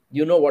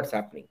 You know what's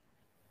happening.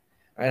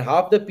 And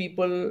half the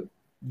people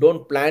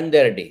don't plan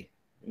their day,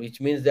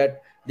 which means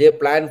that they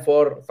plan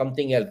for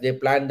something else. They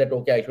plan that,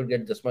 okay, I should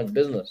get this much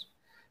business.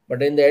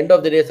 But in the end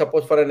of the day,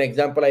 suppose for an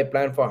example, I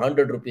plan for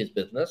 100 rupees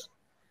business.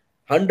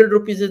 100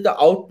 rupees is the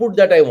output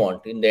that I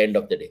want in the end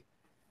of the day.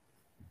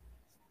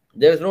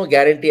 There is no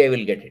guarantee I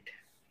will get it.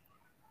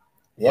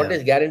 What yeah,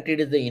 is guaranteed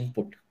is the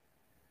input.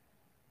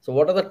 So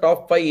what are the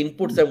top five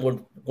inputs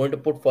I'm going to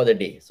put for the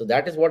day? So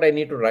that is what I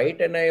need to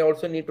write. And I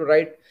also need to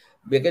write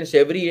against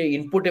every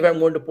input. If I'm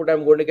going to put,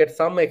 I'm going to get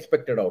some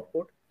expected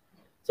output.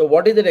 So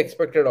what is the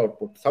expected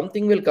output?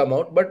 Something will come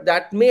out, but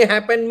that may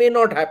happen, may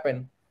not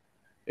happen.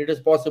 It is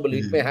possible.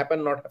 It may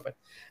happen, not happen.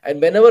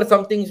 And whenever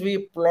some things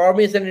we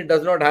promise and it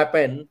does not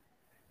happen,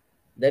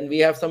 then we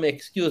have some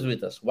excuse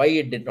with us why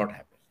it did not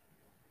happen.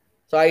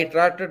 So I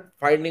started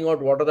finding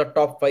out what are the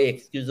top 5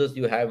 excuses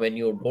you have when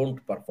you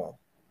don't perform.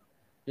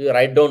 You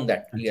write down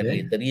that clearly,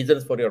 Okay. the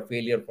reasons for your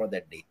failure for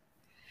that day.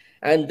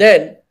 And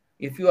then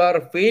if you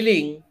are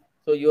failing,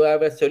 so you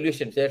have a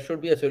solution. There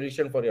should be a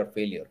solution for your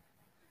failure.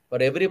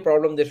 For every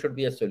problem, there should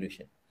be a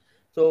solution.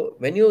 So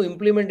when you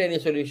implement any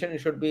solution, it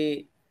should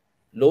be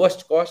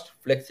lowest cost,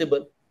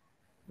 flexible.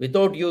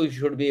 Without you, you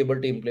should be able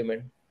to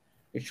implement.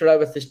 It should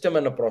have a system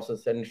and a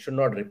process, and it should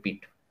not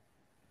repeat.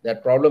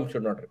 That problem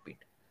should not repeat.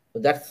 So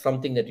that's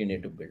something that you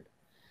need to build.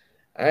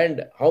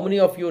 And how many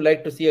of you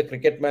like to see a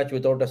cricket match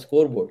without a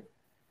scoreboard?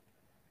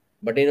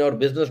 But in our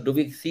business, do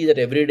we see that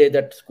every day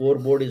that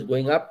scoreboard is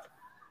going up?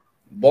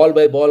 Ball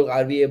by ball,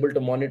 are we able to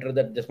monitor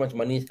that this much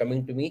money is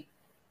coming to me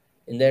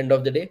in the end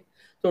of the day?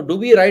 So do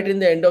we write in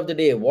the end of the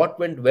day what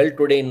went well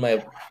today in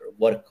my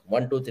work?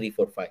 1, 2, 3,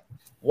 4, 5.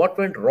 What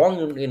went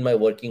wrong in my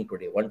working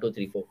today? 1, 2,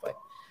 3, 4, 5.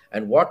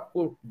 And what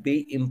could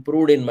be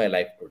improved in my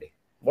life today?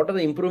 What are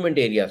the improvement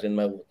areas in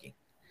my working?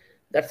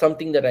 That's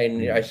something that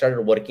I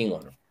started working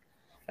on.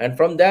 And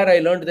from there, I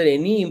learned that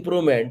any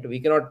improvement, we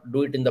cannot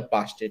do it in the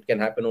past. It can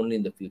happen only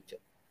in the future.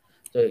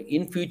 So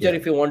in future, Yeah.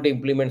 if you want to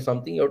implement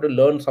something, you have to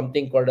learn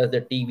something called as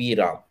the TV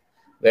RAM,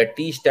 where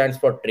T stands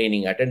for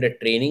training. Attend a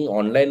training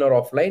online or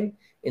offline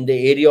in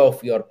the area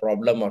of your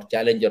problem or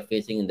challenge you're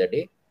facing in the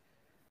day.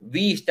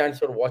 V stands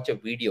for watch a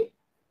video,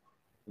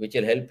 which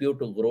will help you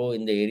to grow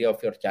in the area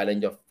of your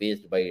challenge of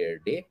faced by a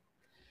day.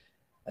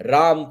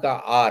 RAM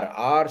ka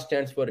R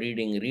stands for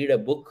reading. Read a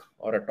book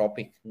or a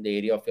topic in the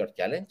area of your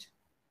challenge.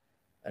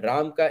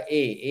 Ram ka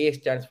A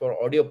stands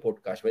for audio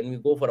podcast. When we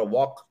go for a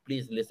walk,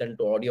 please listen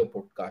to audio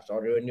podcast.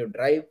 Or when you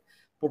drive,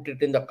 put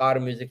it in the car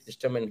music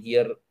system and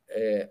hear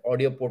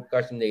audio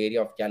podcast in the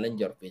area of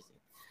challenge you're facing.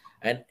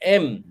 And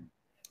M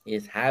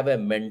is have a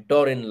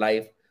mentor in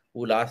life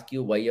who will ask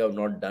you why you have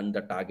not done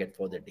the target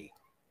for the day.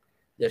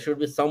 There should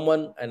be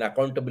someone, an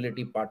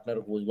accountability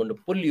partner who is going to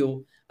pull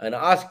you and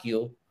ask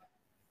you,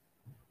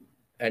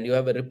 and you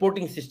have a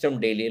reporting system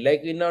daily.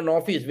 Like in an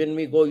office, when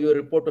we go, you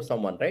report to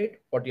someone, right?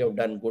 What you have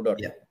done, good or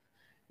Yeah.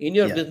 in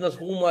your Yeah. business,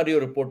 whom are you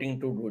reporting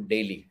to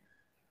daily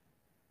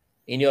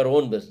in your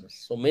own business?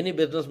 So many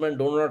businessmen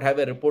do not have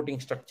a reporting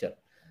structure.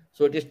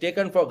 So it is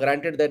taken for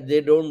granted that they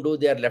don't do,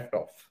 they are left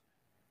off.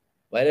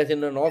 Whereas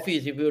in an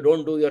office, if you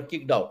don't do, you're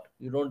kicked out.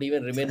 You don't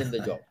even remain in the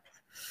job.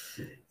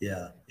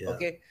 Yeah. Yeah.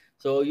 Okay.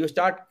 So you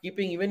start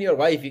keeping even your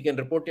wife, you can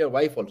report to your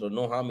wife also,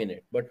 no harm in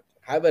it, but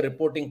have a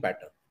reporting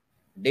pattern.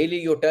 Daily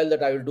you tell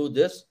that I will do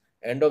this,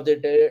 end of the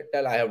day,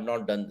 tell I have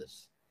not done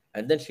this.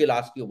 And then she'll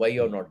ask you why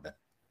you have not done.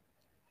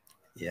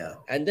 Yeah.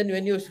 And then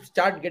when you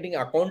start getting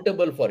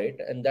accountable for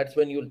it, and that's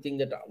when you'll think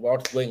that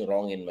what's going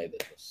wrong in my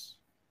business.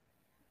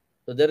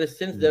 So there is,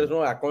 since there is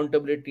no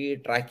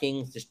accountability,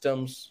 tracking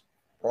systems,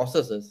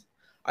 processes,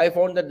 I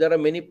found that there are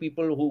many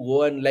people who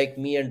go and like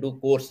me and do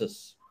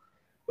courses.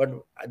 But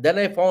then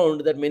I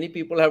found that many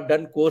people have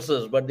done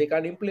courses, but they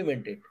can't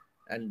implement it.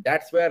 And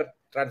that's where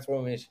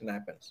transformation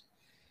happens.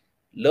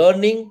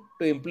 Learning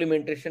to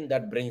implementation,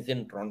 that brings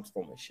in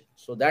transformation.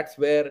 So that's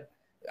where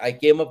I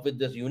came up with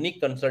this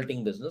unique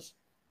consulting business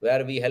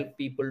where we help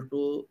people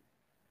to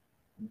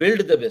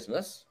build the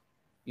business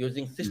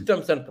using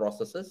systems and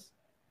processes.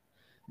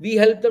 We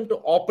help them to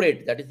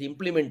operate, that is the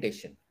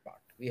implementation part.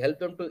 We help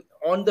them to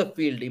on the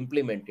field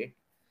implement it,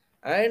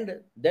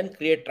 and then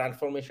create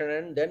transformation,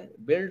 and then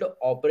build,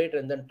 operate,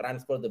 and then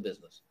transfer the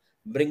business.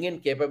 Bring in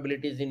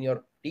capabilities in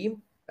your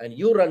team, and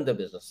you run the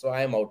business. So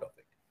I am out of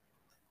it.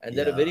 And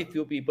there are Yeah. very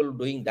few people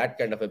doing that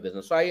kind of a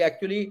business. So I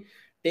actually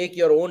take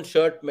your own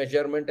shirt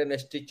measurement and a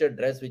stitch a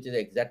dress which is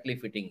exactly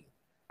fitting you.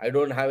 I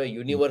don't have a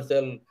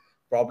universal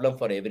problem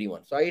for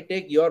everyone. So I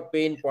take your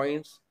pain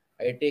points,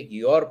 I take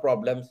your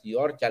problems,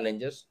 your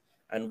challenges,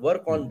 and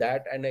work on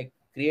that, and I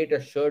create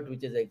a shirt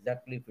which is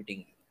exactly fitting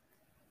you.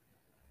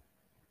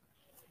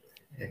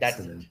 That's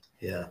it. Excellent.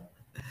 Yeah.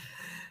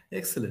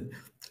 Excellent.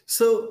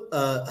 So,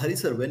 Hari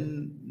sir,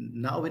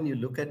 when you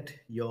look at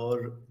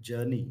your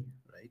journey,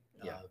 right,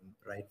 Yeah.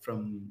 right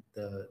from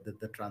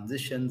the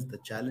transitions, the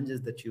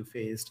challenges that you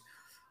faced,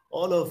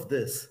 all of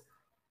this,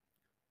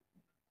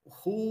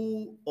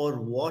 who or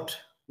what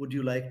would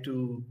you like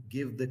to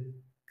give the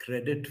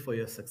credit for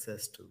your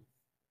success to?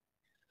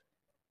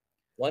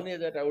 One is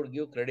that I would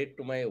give credit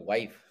to my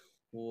wife,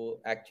 who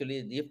actually,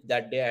 if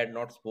that day I had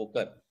not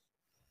spoken, I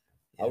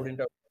Yeah. wouldn't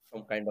have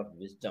some kind of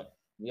wisdom.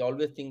 We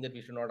always think that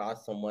we should not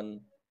ask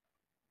someone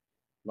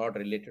not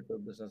related to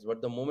business.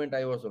 But the moment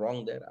I was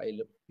wrong there, I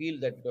feel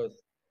that it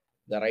was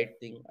the right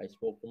thing. I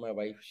spoke to my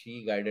wife.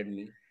 She guided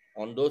me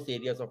on those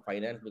areas of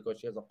finance because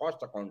she was a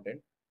cost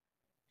accountant.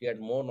 She had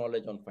more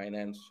knowledge on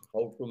finance,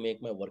 how to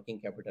make my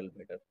working capital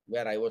better,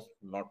 where I was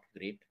not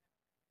great.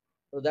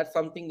 So that's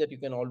something that you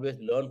can always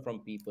learn from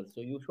people.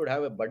 So you should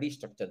have a buddy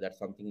structure. That's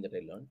something that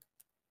I learned.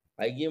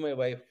 I gave my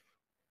wife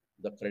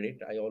the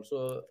credit. I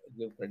also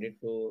give credit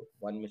to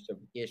one Mr.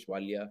 Vikesh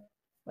Walia,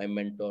 my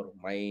mentor,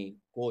 my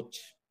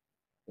coach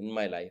in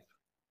my life,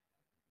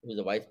 who is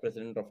the Vice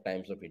President of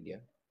Times of India,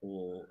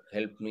 who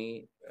helped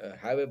me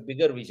have a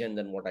bigger vision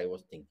than what I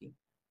was thinking.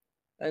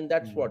 And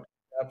that's what, Mm.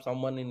 you have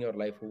someone in your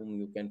life whom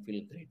you can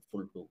feel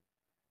grateful to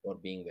for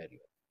being where you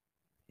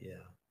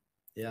Yeah.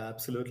 Yeah,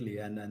 absolutely.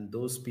 And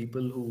those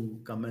people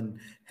who come and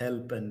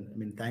help, and I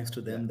mean, thanks to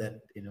are. Yeah, them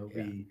that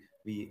yeah,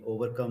 we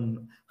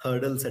overcome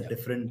hurdles yeah. at Correct,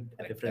 different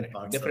correct.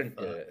 parts of Different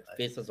life.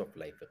 phases of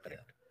life, Yeah,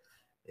 correct.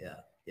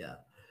 yeah, yeah.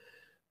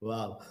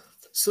 Wow.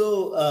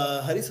 So,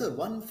 Hari sir,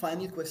 one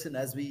final question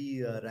as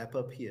we wrap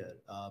up here.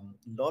 A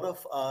lot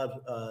of our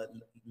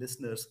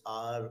listeners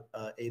are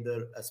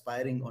either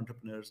aspiring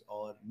entrepreneurs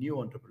or new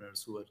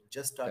entrepreneurs who are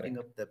just starting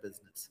Correct, up their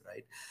business,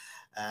 right?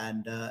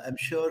 And I'm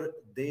sure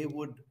they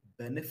would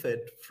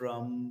benefit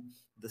from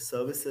the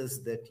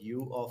services that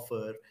you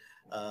offer,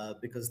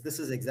 because this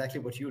is exactly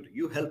what you do.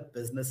 You help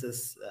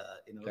businesses,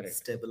 correct.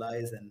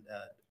 stabilize. And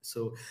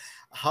so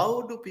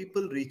how do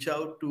people reach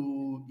out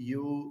to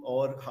you,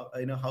 or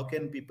how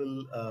can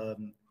people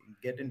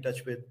get in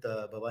touch with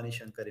Bhavani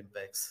Shankar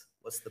Impex?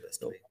 What's the best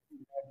So way?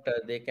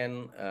 they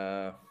can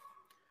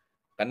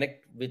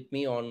connect with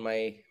me on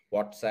my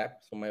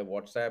WhatsApp. So my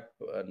WhatsApp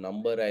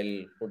number,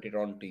 I'll put it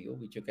on to you,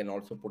 which you can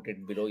also put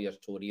it below your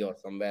story or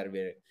somewhere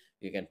where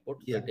you can put.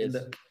 Yeah, That is,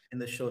 in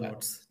the show yeah.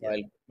 notes. So Yeah.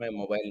 I'll put my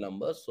mobile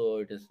number. So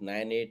it is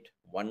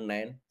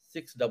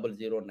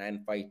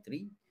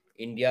 9819600953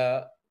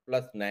 India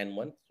plus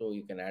 91. So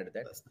you can add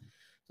that. That's nice.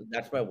 So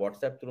that's my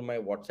WhatsApp. Through my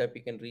WhatsApp,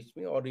 you can reach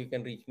me, or you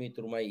can reach me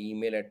through my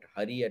email at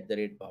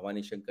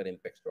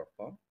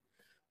hari@bhavanishankarimpex.com.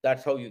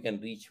 That's how you can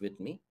reach with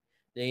me.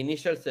 The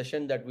initial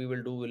session that we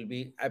will do will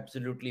be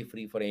absolutely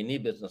free for any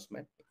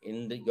businessman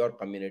in your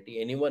community.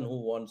 Anyone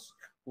who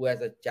has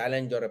a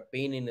challenge or a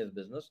pain in his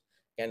business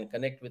can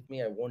connect with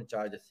me. I won't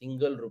charge a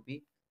single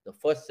rupee. The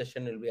first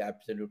session will be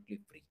absolutely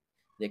free.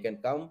 They can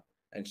come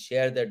and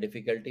share their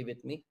difficulty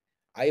with me.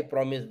 I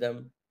promise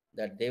them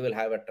that they will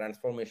have a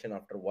transformation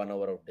after 1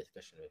 hour of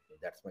discussion with me.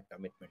 That's my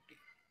commitment to you.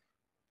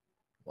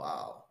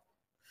 Wow.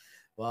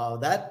 Wow,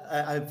 that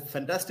I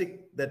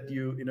fantastic that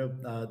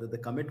the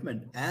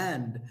commitment,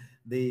 and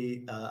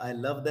the I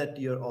love that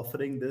you're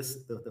offering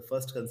this, the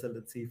first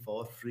consultancy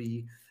for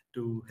free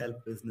to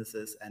help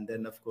businesses, and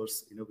then of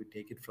course we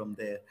take it from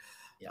there.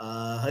 Yeah.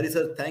 Hari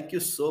sir, thank you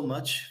so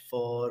much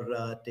for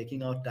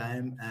taking our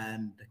time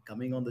and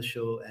coming on the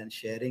show and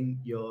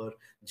sharing your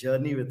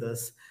journey with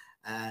us.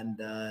 And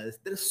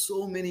there's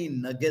so many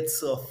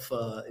nuggets of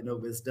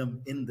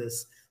wisdom in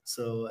this.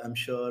 So I'm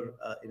sure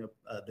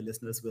the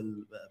listeners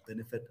will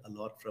benefit a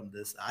lot from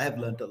this. I have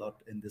learned a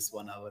lot in this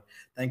 1 hour.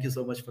 Thank you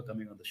so much for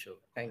coming on the show,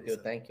 Hari sir.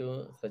 Thank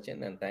you,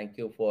 Sachin, and thank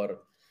you for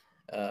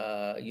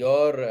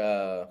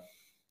your.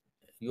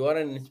 You are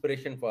an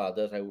inspiration for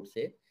others, I would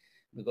say,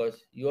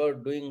 because you are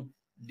doing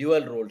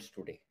dual roles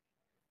today.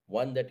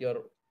 One, that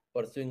you're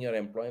pursuing your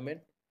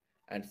employment,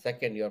 and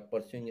second, you're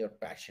pursuing your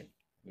passion,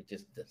 which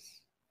is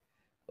this.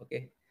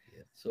 Okay,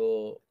 Yeah.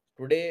 so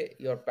today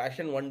your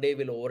passion one day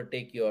will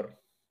overtake your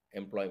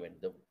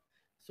employment.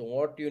 So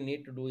what you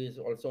need to do is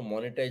also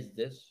monetize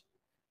this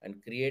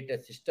and create a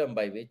system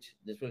by which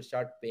this will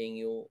start paying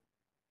you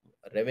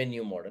a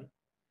revenue model,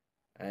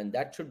 and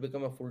that should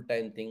become a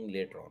full-time thing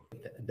later on.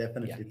 Yeah,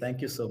 Definitely.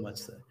 Thank you so much,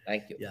 sir.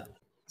 thank you. Yeah.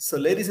 So,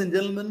 ladies and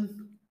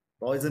gentlemen,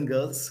 boys and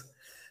girls,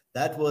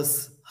 that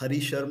was Hari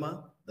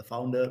Sharma, the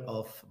founder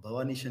of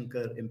Bhavani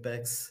Shankar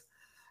Impex.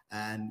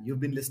 And you've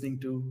been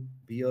listening to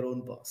Be Your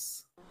Own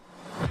Boss.